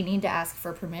people that they need to ask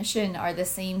for permission are the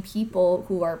same people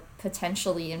who are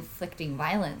potentially inflicting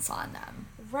violence on them.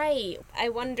 Right. I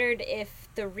wondered if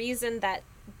the reason that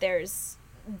there's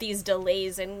these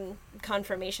delays in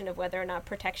confirmation of whether or not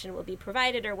protection will be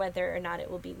provided or whether or not it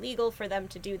will be legal for them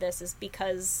to do this is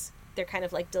because they're kind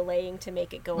of like delaying to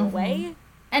make it go away.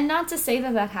 And not to say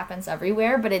that that happens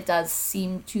everywhere, but it does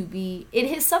seem to be... It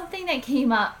is something that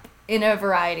came up in a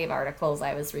variety of articles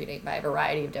I was reading by a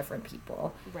variety of different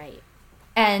people. Right.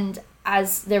 And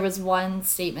as there was one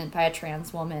statement by a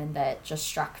trans woman that just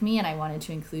struck me and I wanted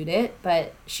to include it,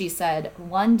 but she said,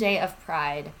 1 day of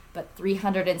pride, but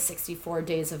 364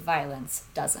 days of violence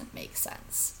doesn't make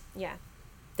sense. Yeah.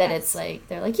 That it's like,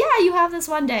 they're like, yeah, you have this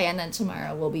 1 day, and then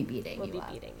tomorrow we'll be beating you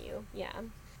up. Yeah.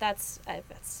 That's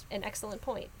an excellent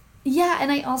point. Yeah,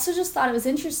 and I also just thought it was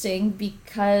interesting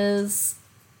because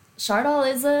Shardal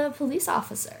is a police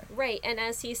officer. Right, and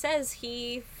as he says,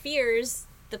 he fears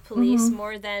the police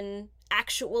more than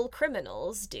actual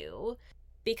criminals do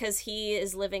because he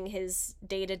is living his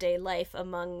day-to-day life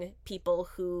among people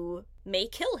who may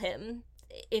kill him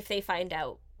if they find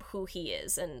out who he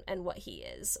is and what he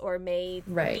is, or may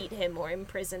beat him or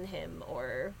imprison him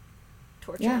or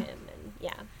torture him.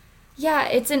 And Yeah,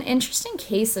 it's an interesting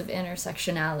case of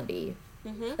intersectionality.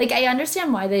 Like, I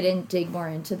understand why they didn't dig more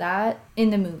into that in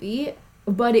the movie,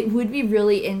 but it would be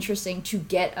really interesting to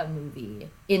get a movie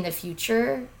in the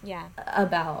future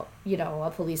about, you know, a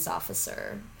police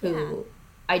officer who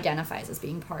identifies as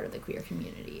being part of the queer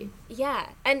community. Yeah,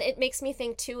 and it makes me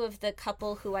think, too, of the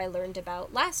couple who I learned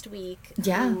about last week,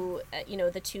 who, you know,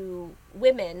 the two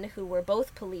women who were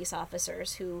both police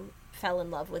officers who fell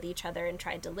in love with each other and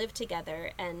tried to live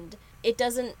together, and it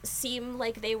doesn't seem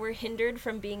like they were hindered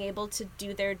from being able to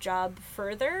do their job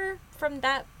further from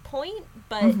that point,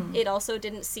 but it also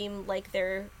didn't seem like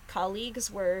their colleagues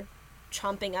were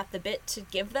chomping at the bit to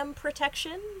give them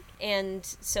protection. And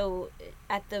so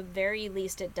at the very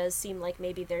least it does seem like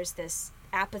maybe there's this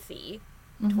apathy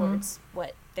towards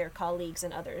what their colleagues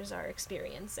and others are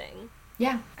experiencing.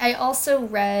 Yeah. I also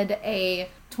read a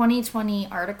 2020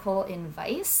 article in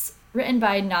Vice written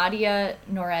by Nadia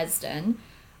Noresden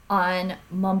on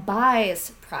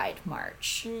Mumbai's Pride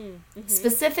March.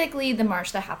 Specifically the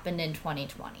march that happened in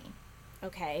 2020.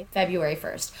 Okay. February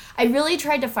 1st. I really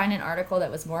tried to find an article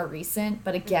that was more recent,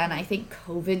 but again, I think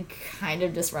COVID kind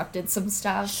of disrupted some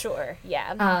stuff. Sure,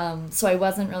 yeah. So I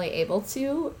wasn't really able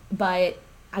to, but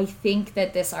I think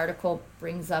that this article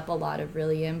brings up a lot of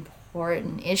really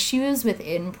important issues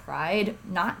within Pride,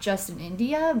 not just in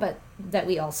India, but that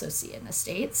we also see in the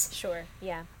States. Sure,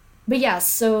 yeah. But yeah,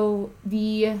 so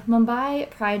the Mumbai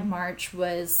Pride March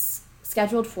was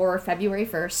scheduled for February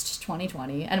 1st,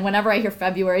 2020. And whenever I hear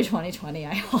February 2020,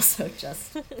 I also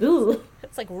just, ooh.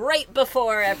 It's like right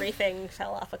before everything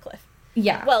fell off a cliff.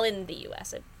 Yeah. Well, in the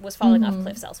U.S. It was falling off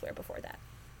cliffs elsewhere before that.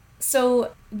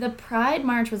 So the Pride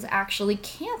March was actually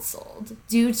canceled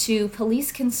due to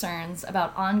police concerns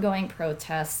about ongoing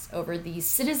protests over the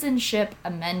Citizenship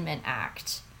Amendment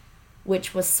Act,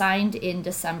 which was signed in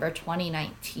December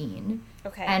 2019.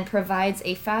 Okay. And provides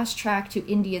a fast track to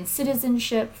Indian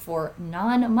citizenship for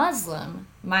non-Muslim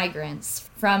migrants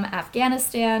from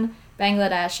Afghanistan,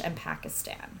 Bangladesh, and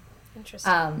Pakistan.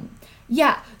 Interesting.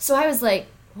 Yeah, so I was like,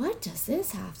 what does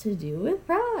this have to do with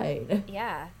Pride?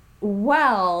 Yeah.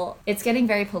 Well, it's getting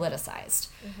very politicized.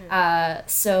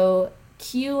 So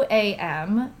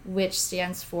QAM, which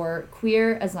stands for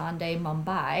Queer Azande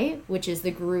Mumbai, which is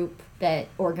the group that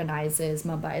organizes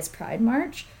Mumbai's Pride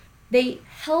March, they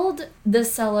held the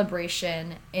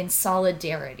celebration in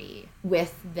solidarity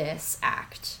with this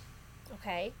act.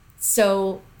 Okay.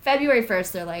 So February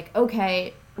 1st, they're like,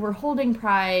 okay, we're holding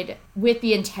Pride with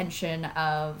the intention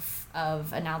of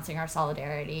announcing our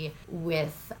solidarity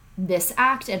with this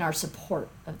act and our support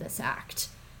of this act.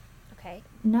 Okay.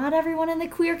 Not everyone in the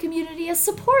queer community is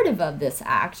supportive of this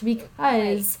act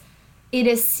because it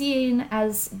is seen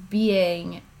as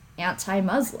being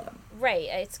anti-Muslim. Right,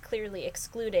 it's clearly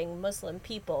excluding Muslim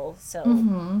people,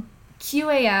 so...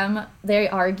 QAM, they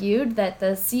argued that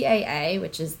the CAA,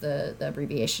 which is the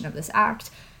abbreviation of this act,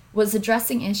 was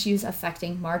addressing issues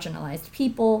affecting marginalized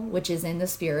people, which is in the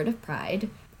spirit of Pride.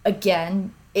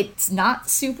 Again, it's not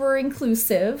super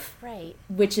inclusive, right?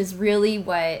 Which is really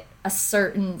what a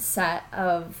certain set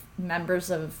of members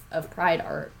of Pride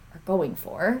are going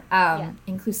for.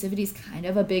 Inclusivity is kind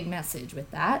of a big message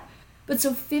with that. But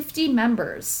so 50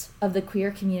 members of the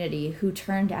queer community who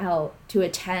turned out to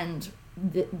attend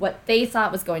what they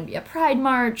thought was going to be a Pride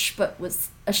march, but was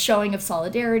a showing of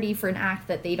solidarity for an act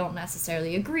that they don't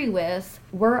necessarily agree with,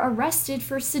 were arrested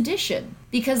for sedition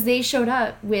because they showed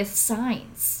up with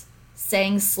signs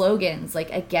saying slogans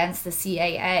like against the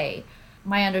CAA.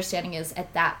 My understanding is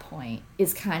at that point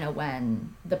is kind of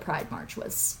when the Pride march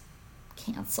was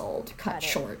canceled, cut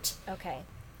short. Okay.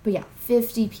 But yeah,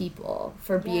 50 people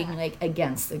for being like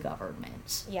against the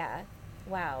government. Yeah.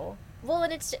 Wow. Well,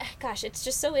 and it's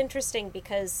just so interesting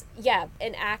because,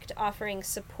 an act offering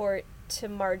support to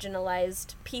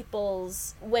marginalized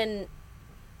peoples when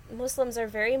Muslims are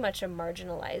very much a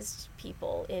marginalized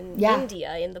people in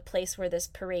India, in the place where this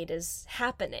parade is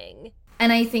happening.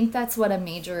 And I think that's what a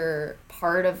major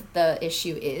part of the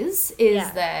issue is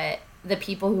that the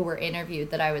people who were interviewed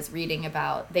that I was reading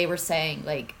about, they were saying,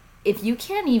 like, if you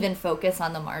can't even focus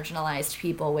on the marginalized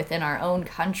people within our own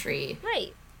country,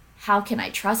 right, how can I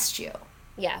trust you?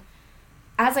 Yeah.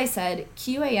 As I said,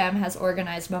 QAM has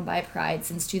organized Mumbai Pride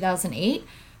since 2008,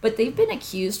 but they've been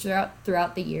accused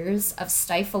throughout the years of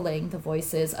stifling the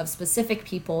voices of specific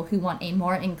people who want a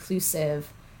more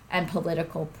inclusive and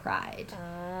political pride.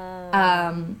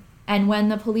 And when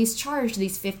the police charged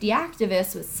these 50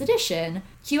 activists with sedition,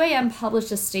 QAM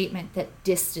published a statement that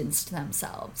distanced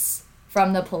themselves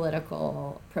from the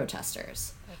political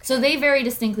protesters. Okay. So they very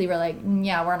distinctly were like,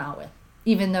 yeah, we're not with,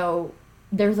 even though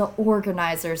they're the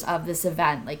organizers of this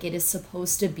event. Like, it is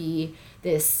supposed to be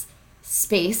this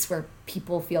space where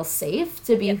people feel safe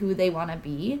to be who they want to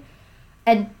be.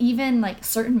 And even, like,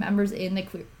 certain members in the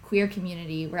queer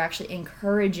community were actually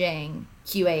encouraging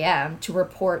QAM to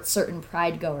report certain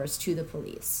pride goers to the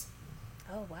police.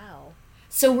 Oh, wow.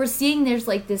 So we're seeing there's,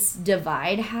 like, this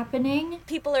divide happening.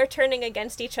 People are turning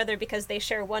against each other because they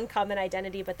share one common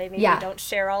identity, but they maybe don't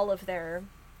share all of their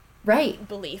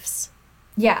beliefs.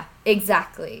 Yeah,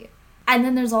 exactly. And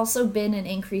then there's also been an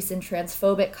increase in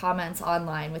transphobic comments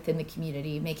online within the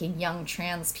community, making young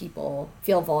trans people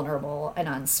feel vulnerable and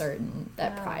uncertain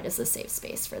that Pride is a safe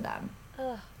space for them.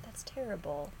 Ugh, that's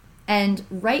terrible. And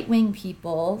right-wing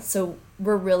people, so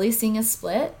we're really seeing a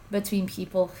split between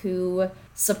people who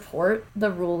support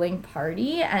the ruling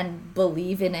party and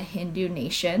believe in a Hindu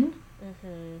nation,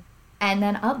 and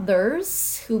then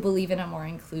others who believe in a more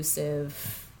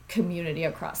inclusive community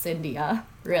across India,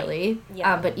 really,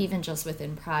 but even just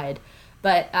within Pride.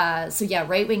 But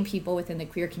right-wing people within the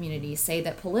queer community say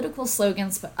that political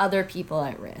slogans put other people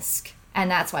at risk, and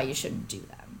that's why you shouldn't do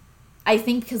them. I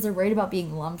think because they're worried about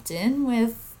being lumped in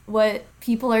with what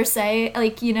people are saying.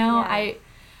 Like,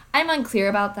 I'm unclear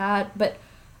about that, but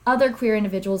other queer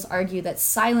individuals argue that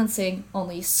silencing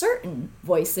only certain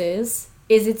voices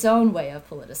is its own way of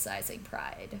politicizing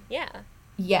Pride.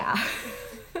 Yeah.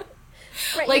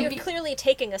 Right, like, you're clearly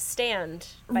taking a stand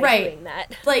by doing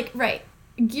that.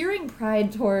 Gearing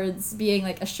Pride towards being,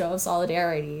 like, a show of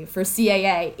solidarity for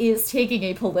CAA is taking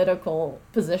a political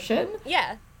position.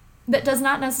 Yeah. That does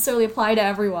not necessarily apply to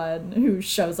everyone who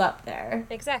shows up there.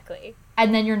 Exactly.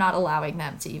 And then you're not allowing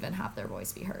them to even have their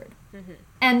voice be heard.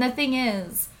 And the thing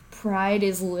is, Pride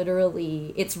is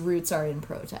literally, its roots are in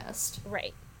protest.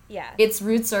 Right, yeah. Its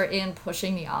roots are in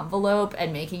pushing the envelope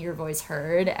and making your voice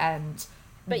heard, and...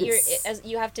 But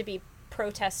you have to be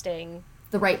protesting...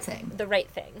 The right thing. The right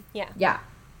thing, yeah. Yeah.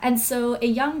 And so a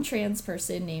young trans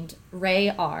person named Ray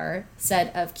R.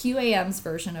 said of QAM's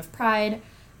version of Pride,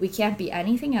 "We can't be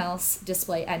anything else,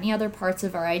 display any other parts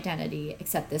of our identity,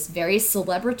 except this very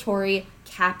celebratory,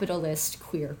 capitalist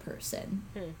queer person."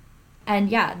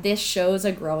 And this shows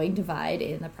a growing divide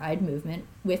in the Pride movement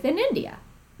within India.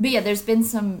 But there's been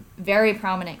some very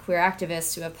prominent queer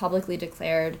activists who have publicly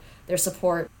declared their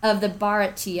support of the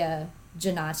Bharatiya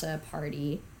Janata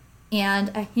Party and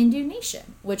a Hindu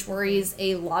nation, which worries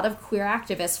a lot of queer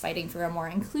activists fighting for a more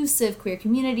inclusive queer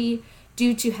community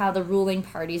due to how the ruling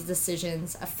party's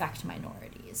decisions affect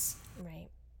minorities. Right.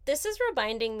 This is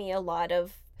reminding me a lot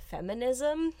of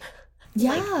feminism.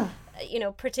 Yeah.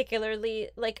 Particularly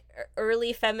like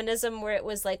early feminism, where it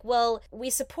was like, well,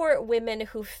 we support women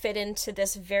who fit into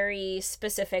this very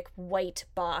specific white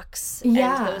box.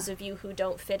 Yeah. And those of you who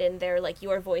don't fit in there, like,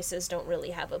 your voices don't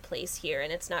really have a place here.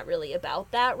 And it's not really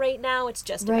about that right now. It's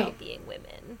just about being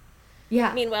women.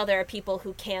 Yeah. Meanwhile, there are people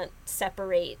who can't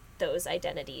separate those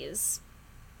identities.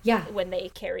 Yeah. when they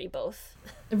carry both.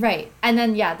 Right. And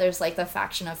then, yeah, there's like the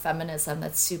faction of feminism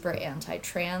that's super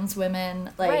anti-trans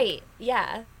women. Like, Right,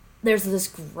 yeah. there's this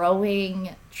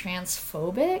growing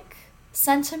transphobic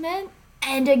sentiment.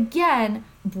 And again,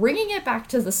 bringing it back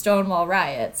to the Stonewall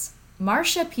riots,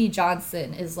 Marsha P.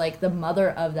 Johnson is like the mother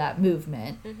of that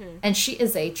movement. And she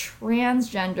is a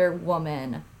transgender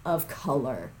woman of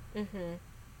color.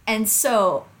 And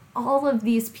so all of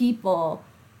these people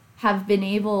have been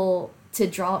able to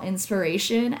draw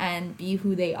inspiration and be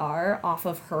who they are off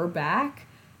of her back.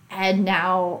 And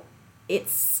now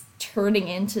it's turning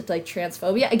into like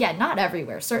transphobia. Again, not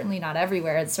everywhere, certainly not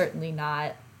everywhere, and certainly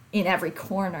not in every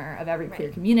corner of every queer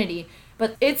community.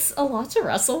 But it's a lot to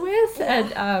wrestle with. Yeah.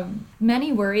 And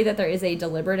many worry that there is a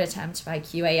deliberate attempt by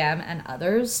QAM and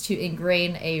others to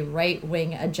ingrain a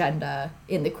right-wing agenda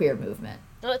in the queer movement.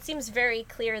 Well, it seems very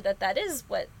clear that that is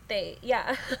what they,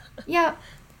 yeah. Yeah.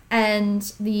 And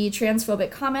the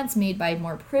transphobic comments made by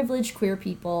more privileged queer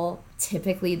people,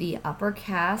 typically the upper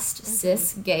caste,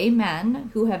 cis gay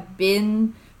men who have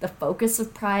been the focus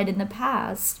of pride in the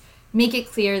past, make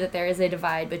it clear that there is a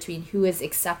divide between who is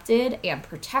accepted and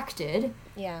protected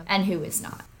and who is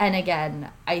not. And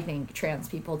again, I think trans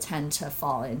people tend to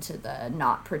fall into the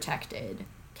not protected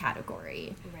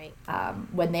category, right?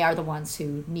 When they are the ones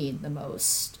who need the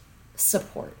most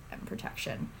support and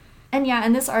protection.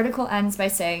 And this article ends by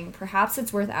saying, perhaps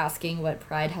it's worth asking what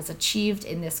Pride has achieved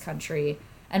in this country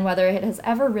and whether it has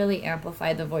ever really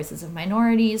amplified the voices of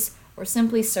minorities or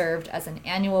simply served as an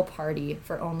annual party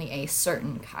for only a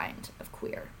certain kind of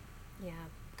queer. Yeah.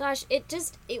 Gosh, it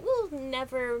will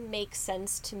never make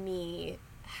sense to me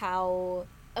how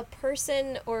a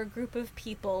person or a group of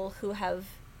people who have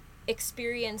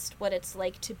experienced what it's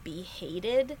like to be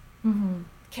hated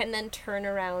can then turn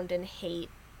around and hate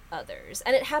others.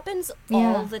 And it happens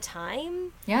all the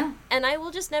time. Yeah. And I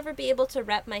will just never be able to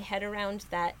wrap my head around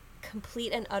that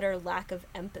complete and utter lack of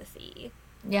empathy.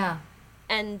 Yeah.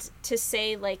 And to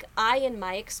say, like, I, in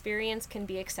my experience, can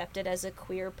be accepted as a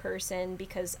queer person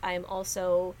because I'm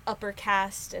also upper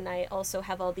caste and I also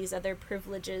have all these other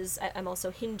privileges. I'm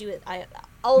also Hindu.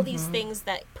 All these things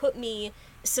that put me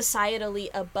societally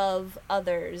above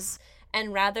others.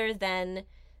 And rather than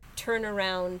turn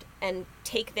around and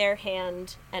take their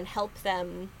hand and help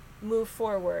them move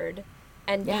forward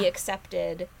and be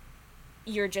accepted,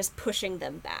 you're just pushing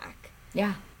them back.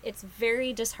 Yeah. It's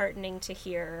very disheartening to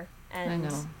hear. And I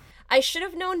know. I should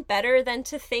have known better than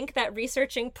to think that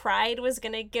researching Pride was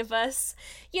going to give us,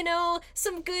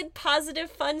 some good,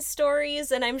 positive, fun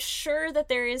stories. And I'm sure that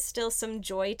there is still some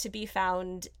joy to be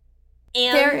found.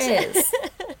 And there is.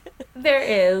 There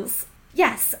is.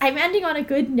 Yes, I'm ending on a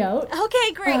good note.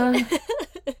 Okay, great.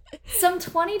 Some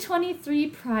 2023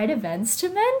 Pride events to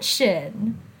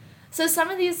mention. So some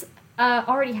of these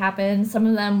already happened. Some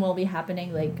of them will be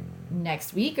happening like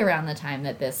next week around the time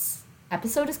that this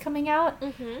episode is coming out.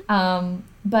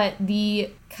 But the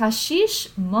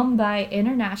Kashish Mumbai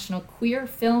International Queer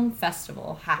Film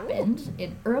Festival happened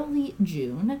in early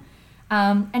June.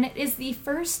 And it is the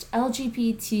first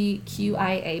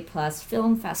LGBTQIA plus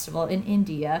film festival in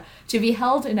India to be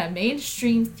held in a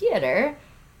mainstream theater,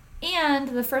 and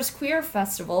the first queer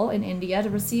festival in India to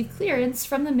receive clearance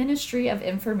from the Ministry of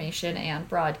Information and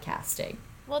Broadcasting.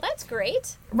 Well, that's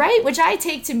great. Right? Which I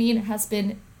take to mean has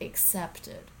been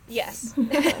accepted. Yes.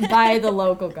 By the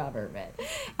local government.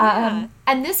 Yeah.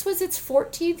 And this was its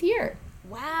 14th year.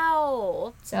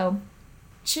 Wow. So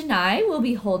Chennai will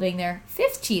be holding their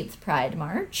 15th Pride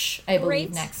March, I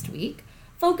believe, next week,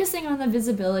 focusing on the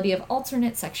visibility of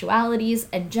alternate sexualities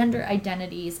and gender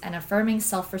identities and affirming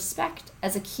self-respect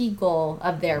as a key goal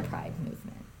of their Pride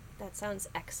movement. That sounds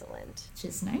excellent. Which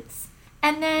is nice.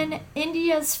 And then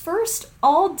India's first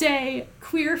all-day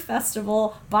queer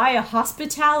festival by a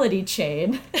hospitality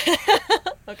chain,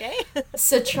 okay,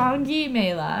 Satrangi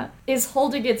Mela, is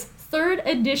holding its third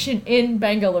edition in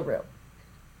Bengaluru.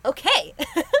 Okay.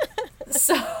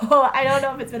 So I don't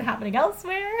know if it's been happening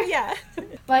elsewhere. Yeah.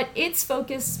 But it's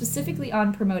focused specifically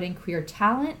on promoting queer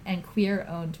talent and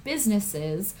queer-owned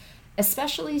businesses,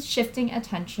 especially shifting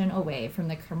attention away from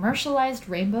the commercialized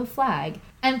rainbow flag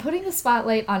and putting the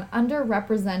spotlight on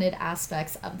underrepresented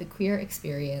aspects of the queer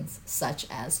experience, such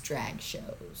as drag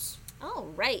shows. Oh,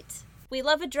 right. We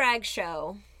love a drag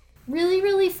show. Really,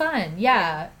 really fun.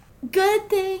 Yeah. Good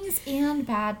things and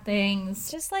bad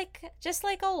things. Just like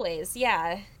always,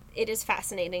 yeah. It is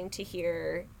fascinating to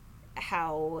hear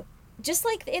how, just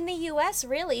like in the US,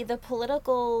 really, the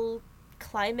political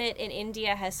climate in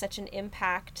India has such an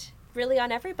impact really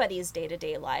on everybody's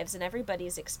day-to-day lives and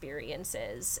everybody's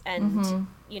experiences. And,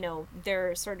 you know,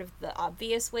 they're sort of the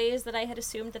obvious ways that I had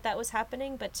assumed that was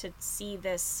happening, but to see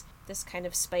this kind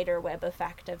of spider web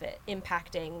effect of it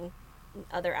impacting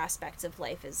other aspects of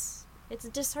life it's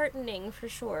disheartening for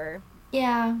sure.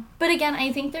 Yeah. But again,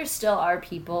 I think there still are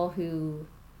people who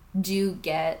do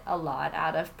get a lot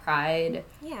out of Pride.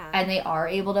 Yeah. And they are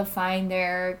able to find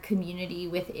their community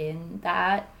within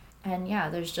that. And yeah,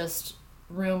 there's just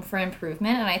room for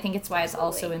improvement. And I think it's why it's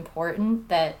also important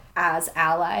that as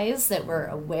allies that we're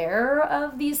aware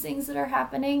of these things that are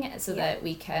happening so that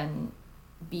we can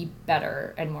be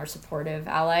better and more supportive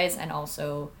allies and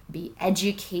also be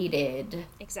educated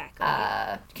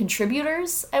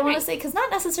contributors, I want to say, because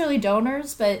not necessarily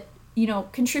donors, but you know,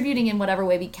 contributing in whatever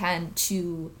way we can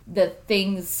to the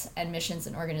things and missions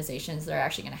and organizations that are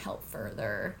actually going to help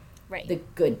further the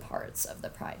good parts of the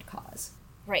Pride cause.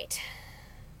 Right.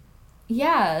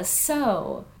 Yeah,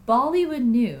 so Bollywood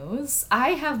news, I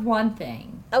have one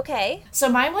thing. Okay. So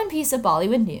my one piece of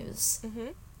Bollywood news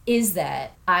is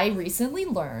that I recently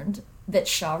learned that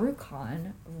Shah Rukh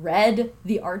Khan read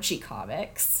the Archie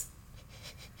comics.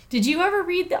 Did you ever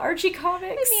read the Archie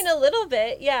comics? I mean, a little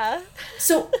bit, yeah.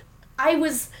 So I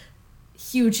was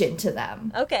huge into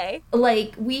them. Okay.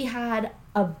 Like, we had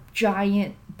a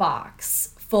giant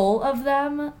box full of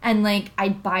them, and like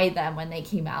I'd buy them when they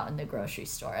came out in the grocery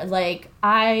store. Like,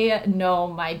 I know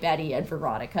my Betty and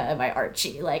Veronica and my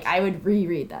Archie. Like, I would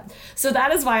reread them. So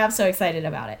that is why I'm so excited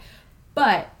about it.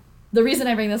 But the reason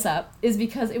I bring this up is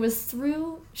because it was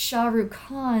through Shah Rukh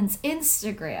Khan's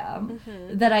Instagram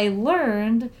that I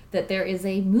learned that there is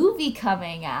a movie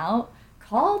coming out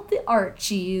called The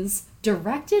Archies,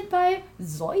 directed by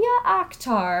Zoya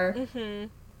Akhtar.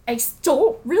 I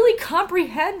don't really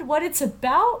comprehend what it's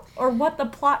about or what the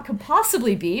plot could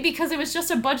possibly be, because it was just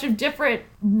a bunch of different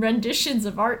renditions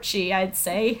of Archie, I'd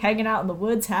say, hanging out in the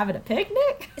woods having a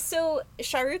picnic. So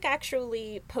Shah Rukh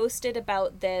actually posted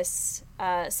about this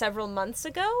several months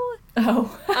ago.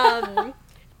 Oh.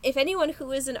 If anyone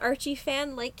who is an Archie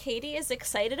fan like Katie is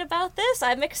excited about this,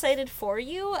 I'm excited for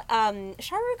you.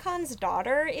 Shah Rukh Khan's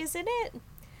daughter is in it.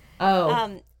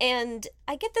 Oh. And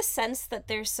I get the sense that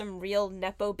there's some real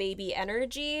Nepo baby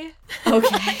energy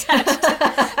attached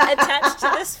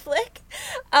to this flick.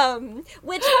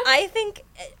 Which I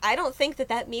don't think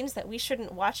that means that we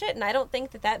shouldn't watch it, and I don't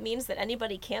think that means that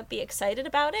anybody can't be excited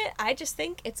about it. I just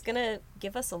think it's gonna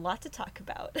give us a lot to talk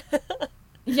about.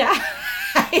 Yeah,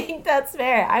 I think that's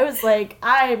fair. I was like,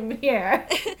 I'm here.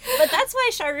 But that's why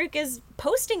Shah Rukh is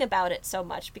posting about it so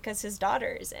much, because his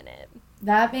daughter is in it.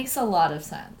 That makes a lot of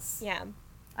sense. Yeah.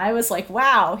 I was like,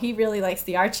 wow, he really likes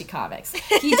the Archie comics.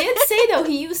 He did say, though,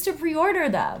 he used to pre-order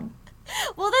them.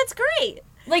 Well, that's great.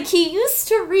 Like, he used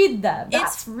to read them.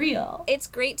 That's real. It's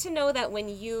great to know that when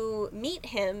you meet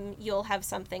him, you'll have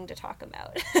something to talk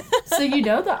about. So you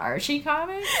know the Archie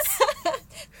comics?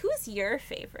 Who's your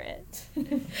favorite?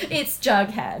 It's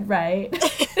Jughead, right?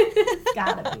 It's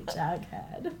gotta be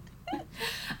Jughead.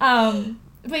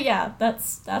 But yeah,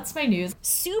 that's my news.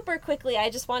 Super quickly, I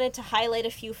just wanted to highlight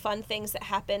a few fun things that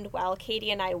happened while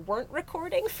Katie and I weren't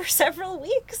recording for several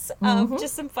weeks.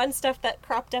 Just some fun stuff that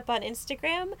cropped up on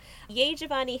Instagram. Yay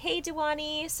Giovanni, Hey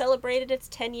Diwani celebrated its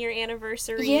 10-year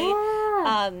anniversary.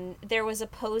 Yeah. There was a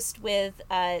post with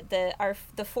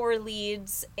the four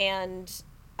leads and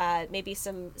maybe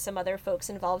some other folks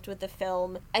involved with the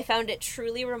film. I found it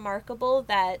truly remarkable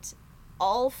that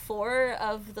all four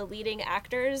of the leading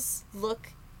actors look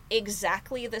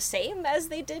exactly the same as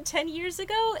they did 10 years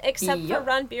ago, except for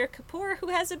Ranbir Kapoor, who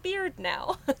has a beard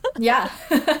now. Yeah.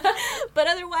 But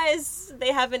otherwise,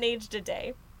 they haven't aged a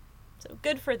day. So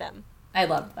good for them. I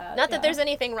love that. Not that there's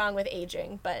anything wrong with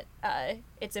aging, but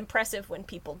it's impressive when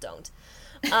people don't.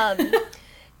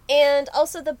 And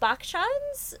also the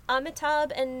Bakshans,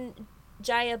 Amitabh and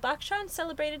Jaya Bachchan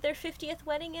celebrated their 50th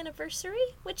wedding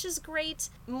anniversary, which is great.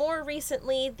 More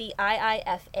recently, the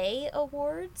IIFA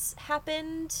Awards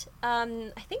happened,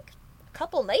 I think a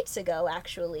couple nights ago,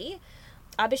 actually.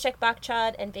 Abhishek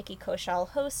Bachchan and Vicky Kaushal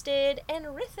hosted, and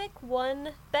Hrithik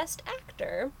won Best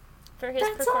Actor for his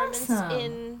performance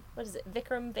in, what is it,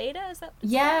 Vikram Veda? Is that what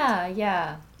it's called?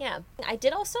 Yeah. I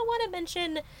did also want to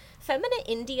mention Femina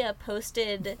India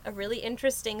posted a really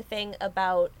interesting thing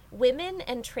about women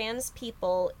and trans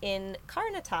people in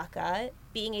Karnataka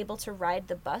being able to ride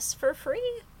the bus for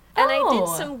free. And I did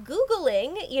some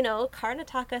Googling,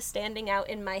 Karnataka standing out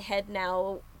in my head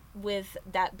now, with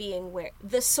that being where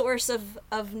the source of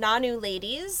Nanu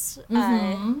Ladies,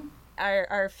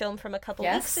 our film from a couple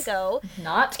weeks ago.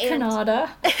 Not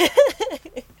Kannada.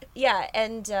 Yeah,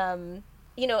 and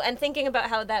you know, and thinking about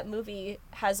how that movie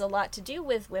has a lot to do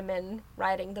with women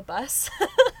riding the bus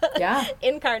Yeah.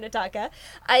 in Karnataka,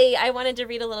 I wanted to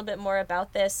read a little bit more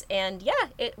about this. And yeah,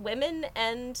 women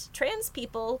and trans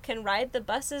people can ride the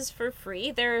buses for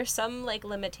free. There are some like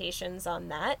limitations on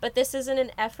that, but this is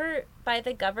an effort by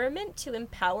the government to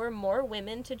empower more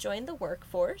women to join the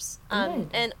workforce,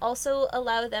 and also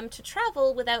allow them to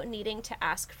travel without needing to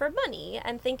ask for money.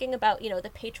 And thinking about, you know, the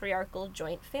patriarchal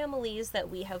joint families that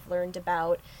we have learned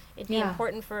about, it'd be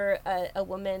important for a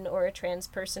woman or a trans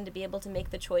person to be able to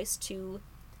make the choice to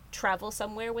travel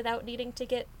somewhere without needing to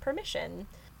get permission.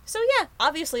 So yeah,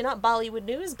 obviously not Bollywood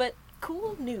news, but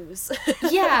cool news.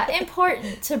 Yeah,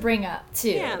 important to bring up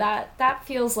too. Yeah. That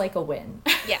feels like a win.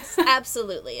 Yes,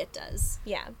 absolutely it does.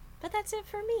 Yeah. But that's it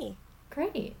for me.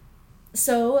 Great.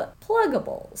 So,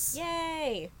 pluggables.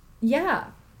 Yay! Yeah.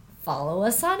 Follow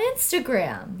us on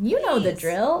Instagram. You know the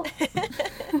drill.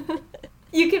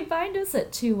 You can find us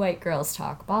at Two White Girls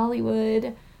Talk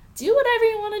Bollywood. Do whatever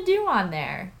you want to do on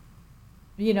there.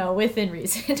 You know, within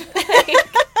reason.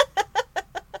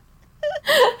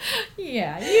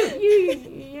 Yeah,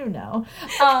 you know.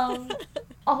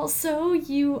 Also,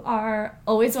 you are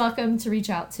always welcome to reach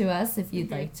out to us if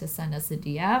you'd like to send us a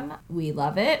DM. We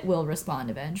love it. We'll respond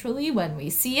eventually when we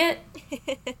see it.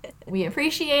 We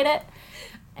appreciate it.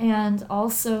 And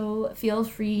also, feel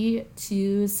free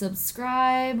to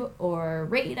subscribe or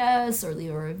rate us or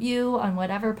leave a review on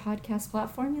whatever podcast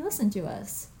platform you listen to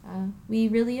us. We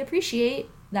really appreciate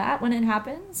that when it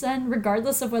happens, and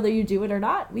regardless of whether you do it or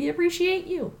not, we appreciate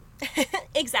you.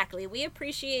 Exactly. We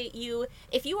appreciate you.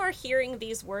 If you are hearing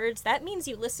these words, that means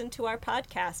you listen to our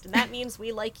podcast, and that means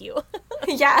we like you.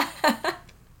 Yeah.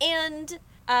 And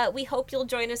we hope you'll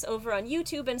join us over on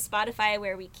YouTube and Spotify,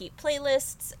 where we keep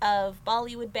playlists of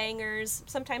Bollywood bangers.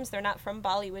 Sometimes they're not from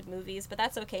Bollywood movies, but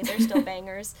that's okay. They're still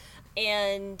bangers.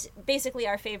 And basically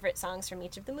our favorite songs from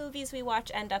each of the movies we watch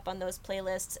end up on those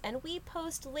playlists. And we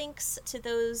post links to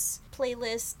those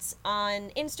playlists on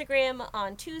Instagram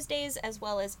on Tuesdays, as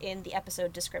well as in the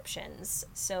episode descriptions.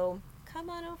 So come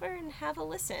on over and have a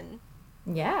listen.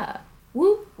 Yeah.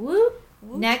 Whoop, whoop.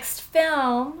 Next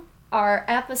film, our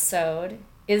episode,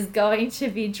 is going to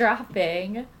be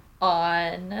dropping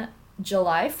on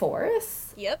July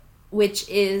 4th. Yep. Which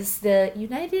is the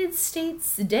United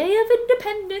States Day of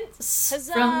Independence.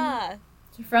 Huzzah!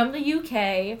 From the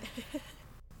UK.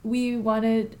 We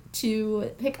wanted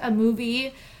to pick a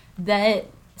movie that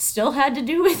still had to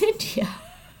do with India.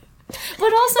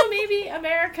 But also maybe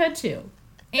America too.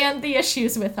 And the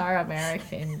issues with our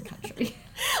American country.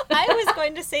 I was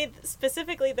going to say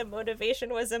specifically the motivation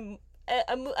was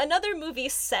another movie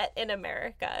set in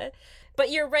America.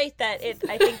 But you're right that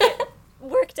I think it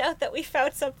worked out that we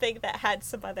found something that had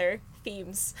some other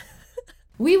themes.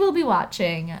 We will be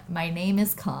watching My Name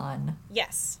is Khan.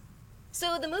 Yes.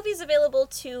 So the movie's available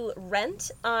to rent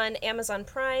on Amazon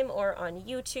Prime or on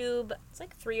YouTube. It's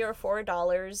like $3 or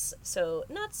 $4, so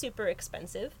not super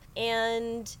expensive.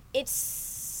 And it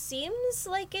seems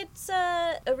like it's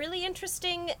a really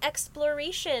interesting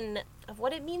exploration of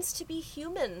what it means to be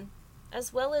human,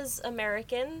 as well as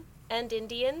American and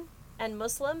Indian and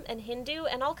Muslim and Hindu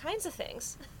and all kinds of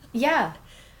things. Yeah.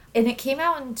 And it came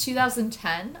out in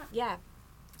 2010. Yeah.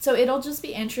 So it'll just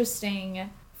be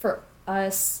interesting for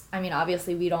us. I mean,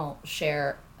 obviously we don't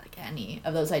share like any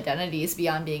of those identities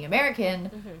beyond being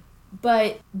American,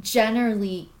 but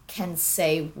generally can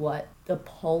say what the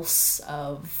pulse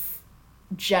of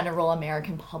general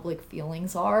American public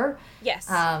feelings are. Yes.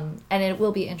 And it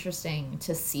will be interesting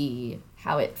to see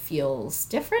how it feels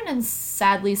different and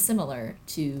sadly similar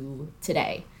to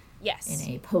today. Yes.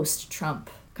 In a post-Trump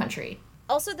country.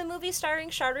 Also, the movie starring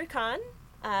Shah Rukh Khan,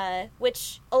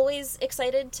 which always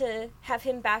excited to have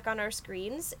him back on our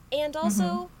screens, and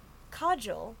also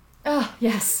Kajol. Oh,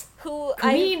 yes. Who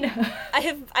Queen.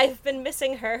 I've been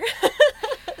missing her.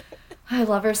 I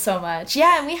love her so much.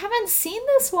 Yeah, and we haven't seen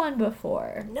this one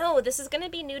before. No, this is going to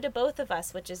be new to both of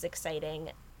us, which is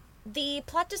exciting. The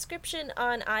plot description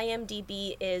on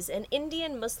IMDb is: an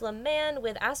Indian Muslim man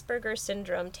with Asperger's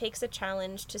syndrome takes a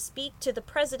challenge to speak to the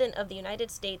President of the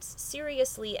United States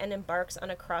seriously and embarks on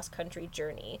a cross-country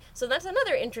journey. So that's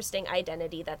another interesting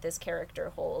identity that this character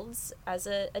holds as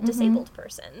a disabled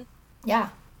person. Yeah.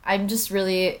 I'm just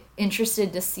really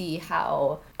interested to see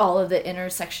how all of the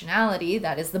intersectionality,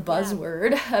 that is the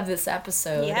buzzword of this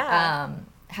episode,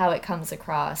 how it comes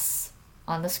across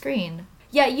on the screen.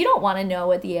 Yeah, you don't want to know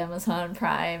what the Amazon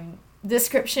Prime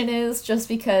description is just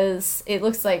because it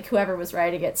looks like whoever was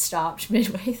writing it stopped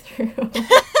midway through.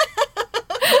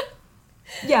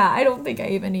 Yeah, I don't think I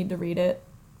even need to read it.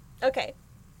 Okay.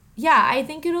 Yeah, I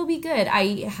think it'll be good.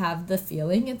 I have the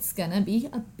feeling it's gonna be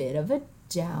a bit of a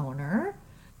downer.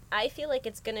 I feel like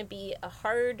it's going to be a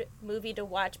hard movie to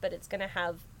watch, but it's going to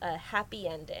have a happy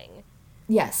ending.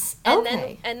 Yes. And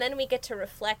Okay. then we get to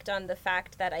reflect on the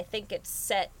fact that I think it's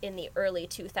set in the early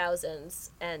 2000s,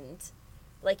 and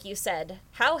like you said,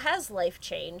 how has life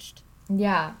changed?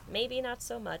 Yeah. Maybe not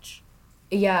so much.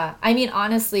 Yeah. I mean,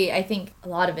 honestly, I think a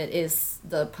lot of it is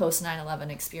the post 9/11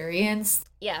 experience.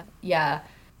 Yeah. Yeah.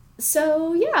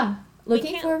 So, yeah. We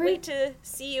Looking can't forward wait to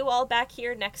see you all back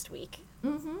here next week.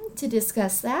 to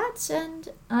discuss that. And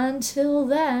until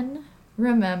then,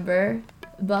 remember,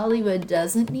 Bollywood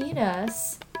doesn't need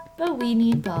us, but we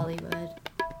need Bollywood.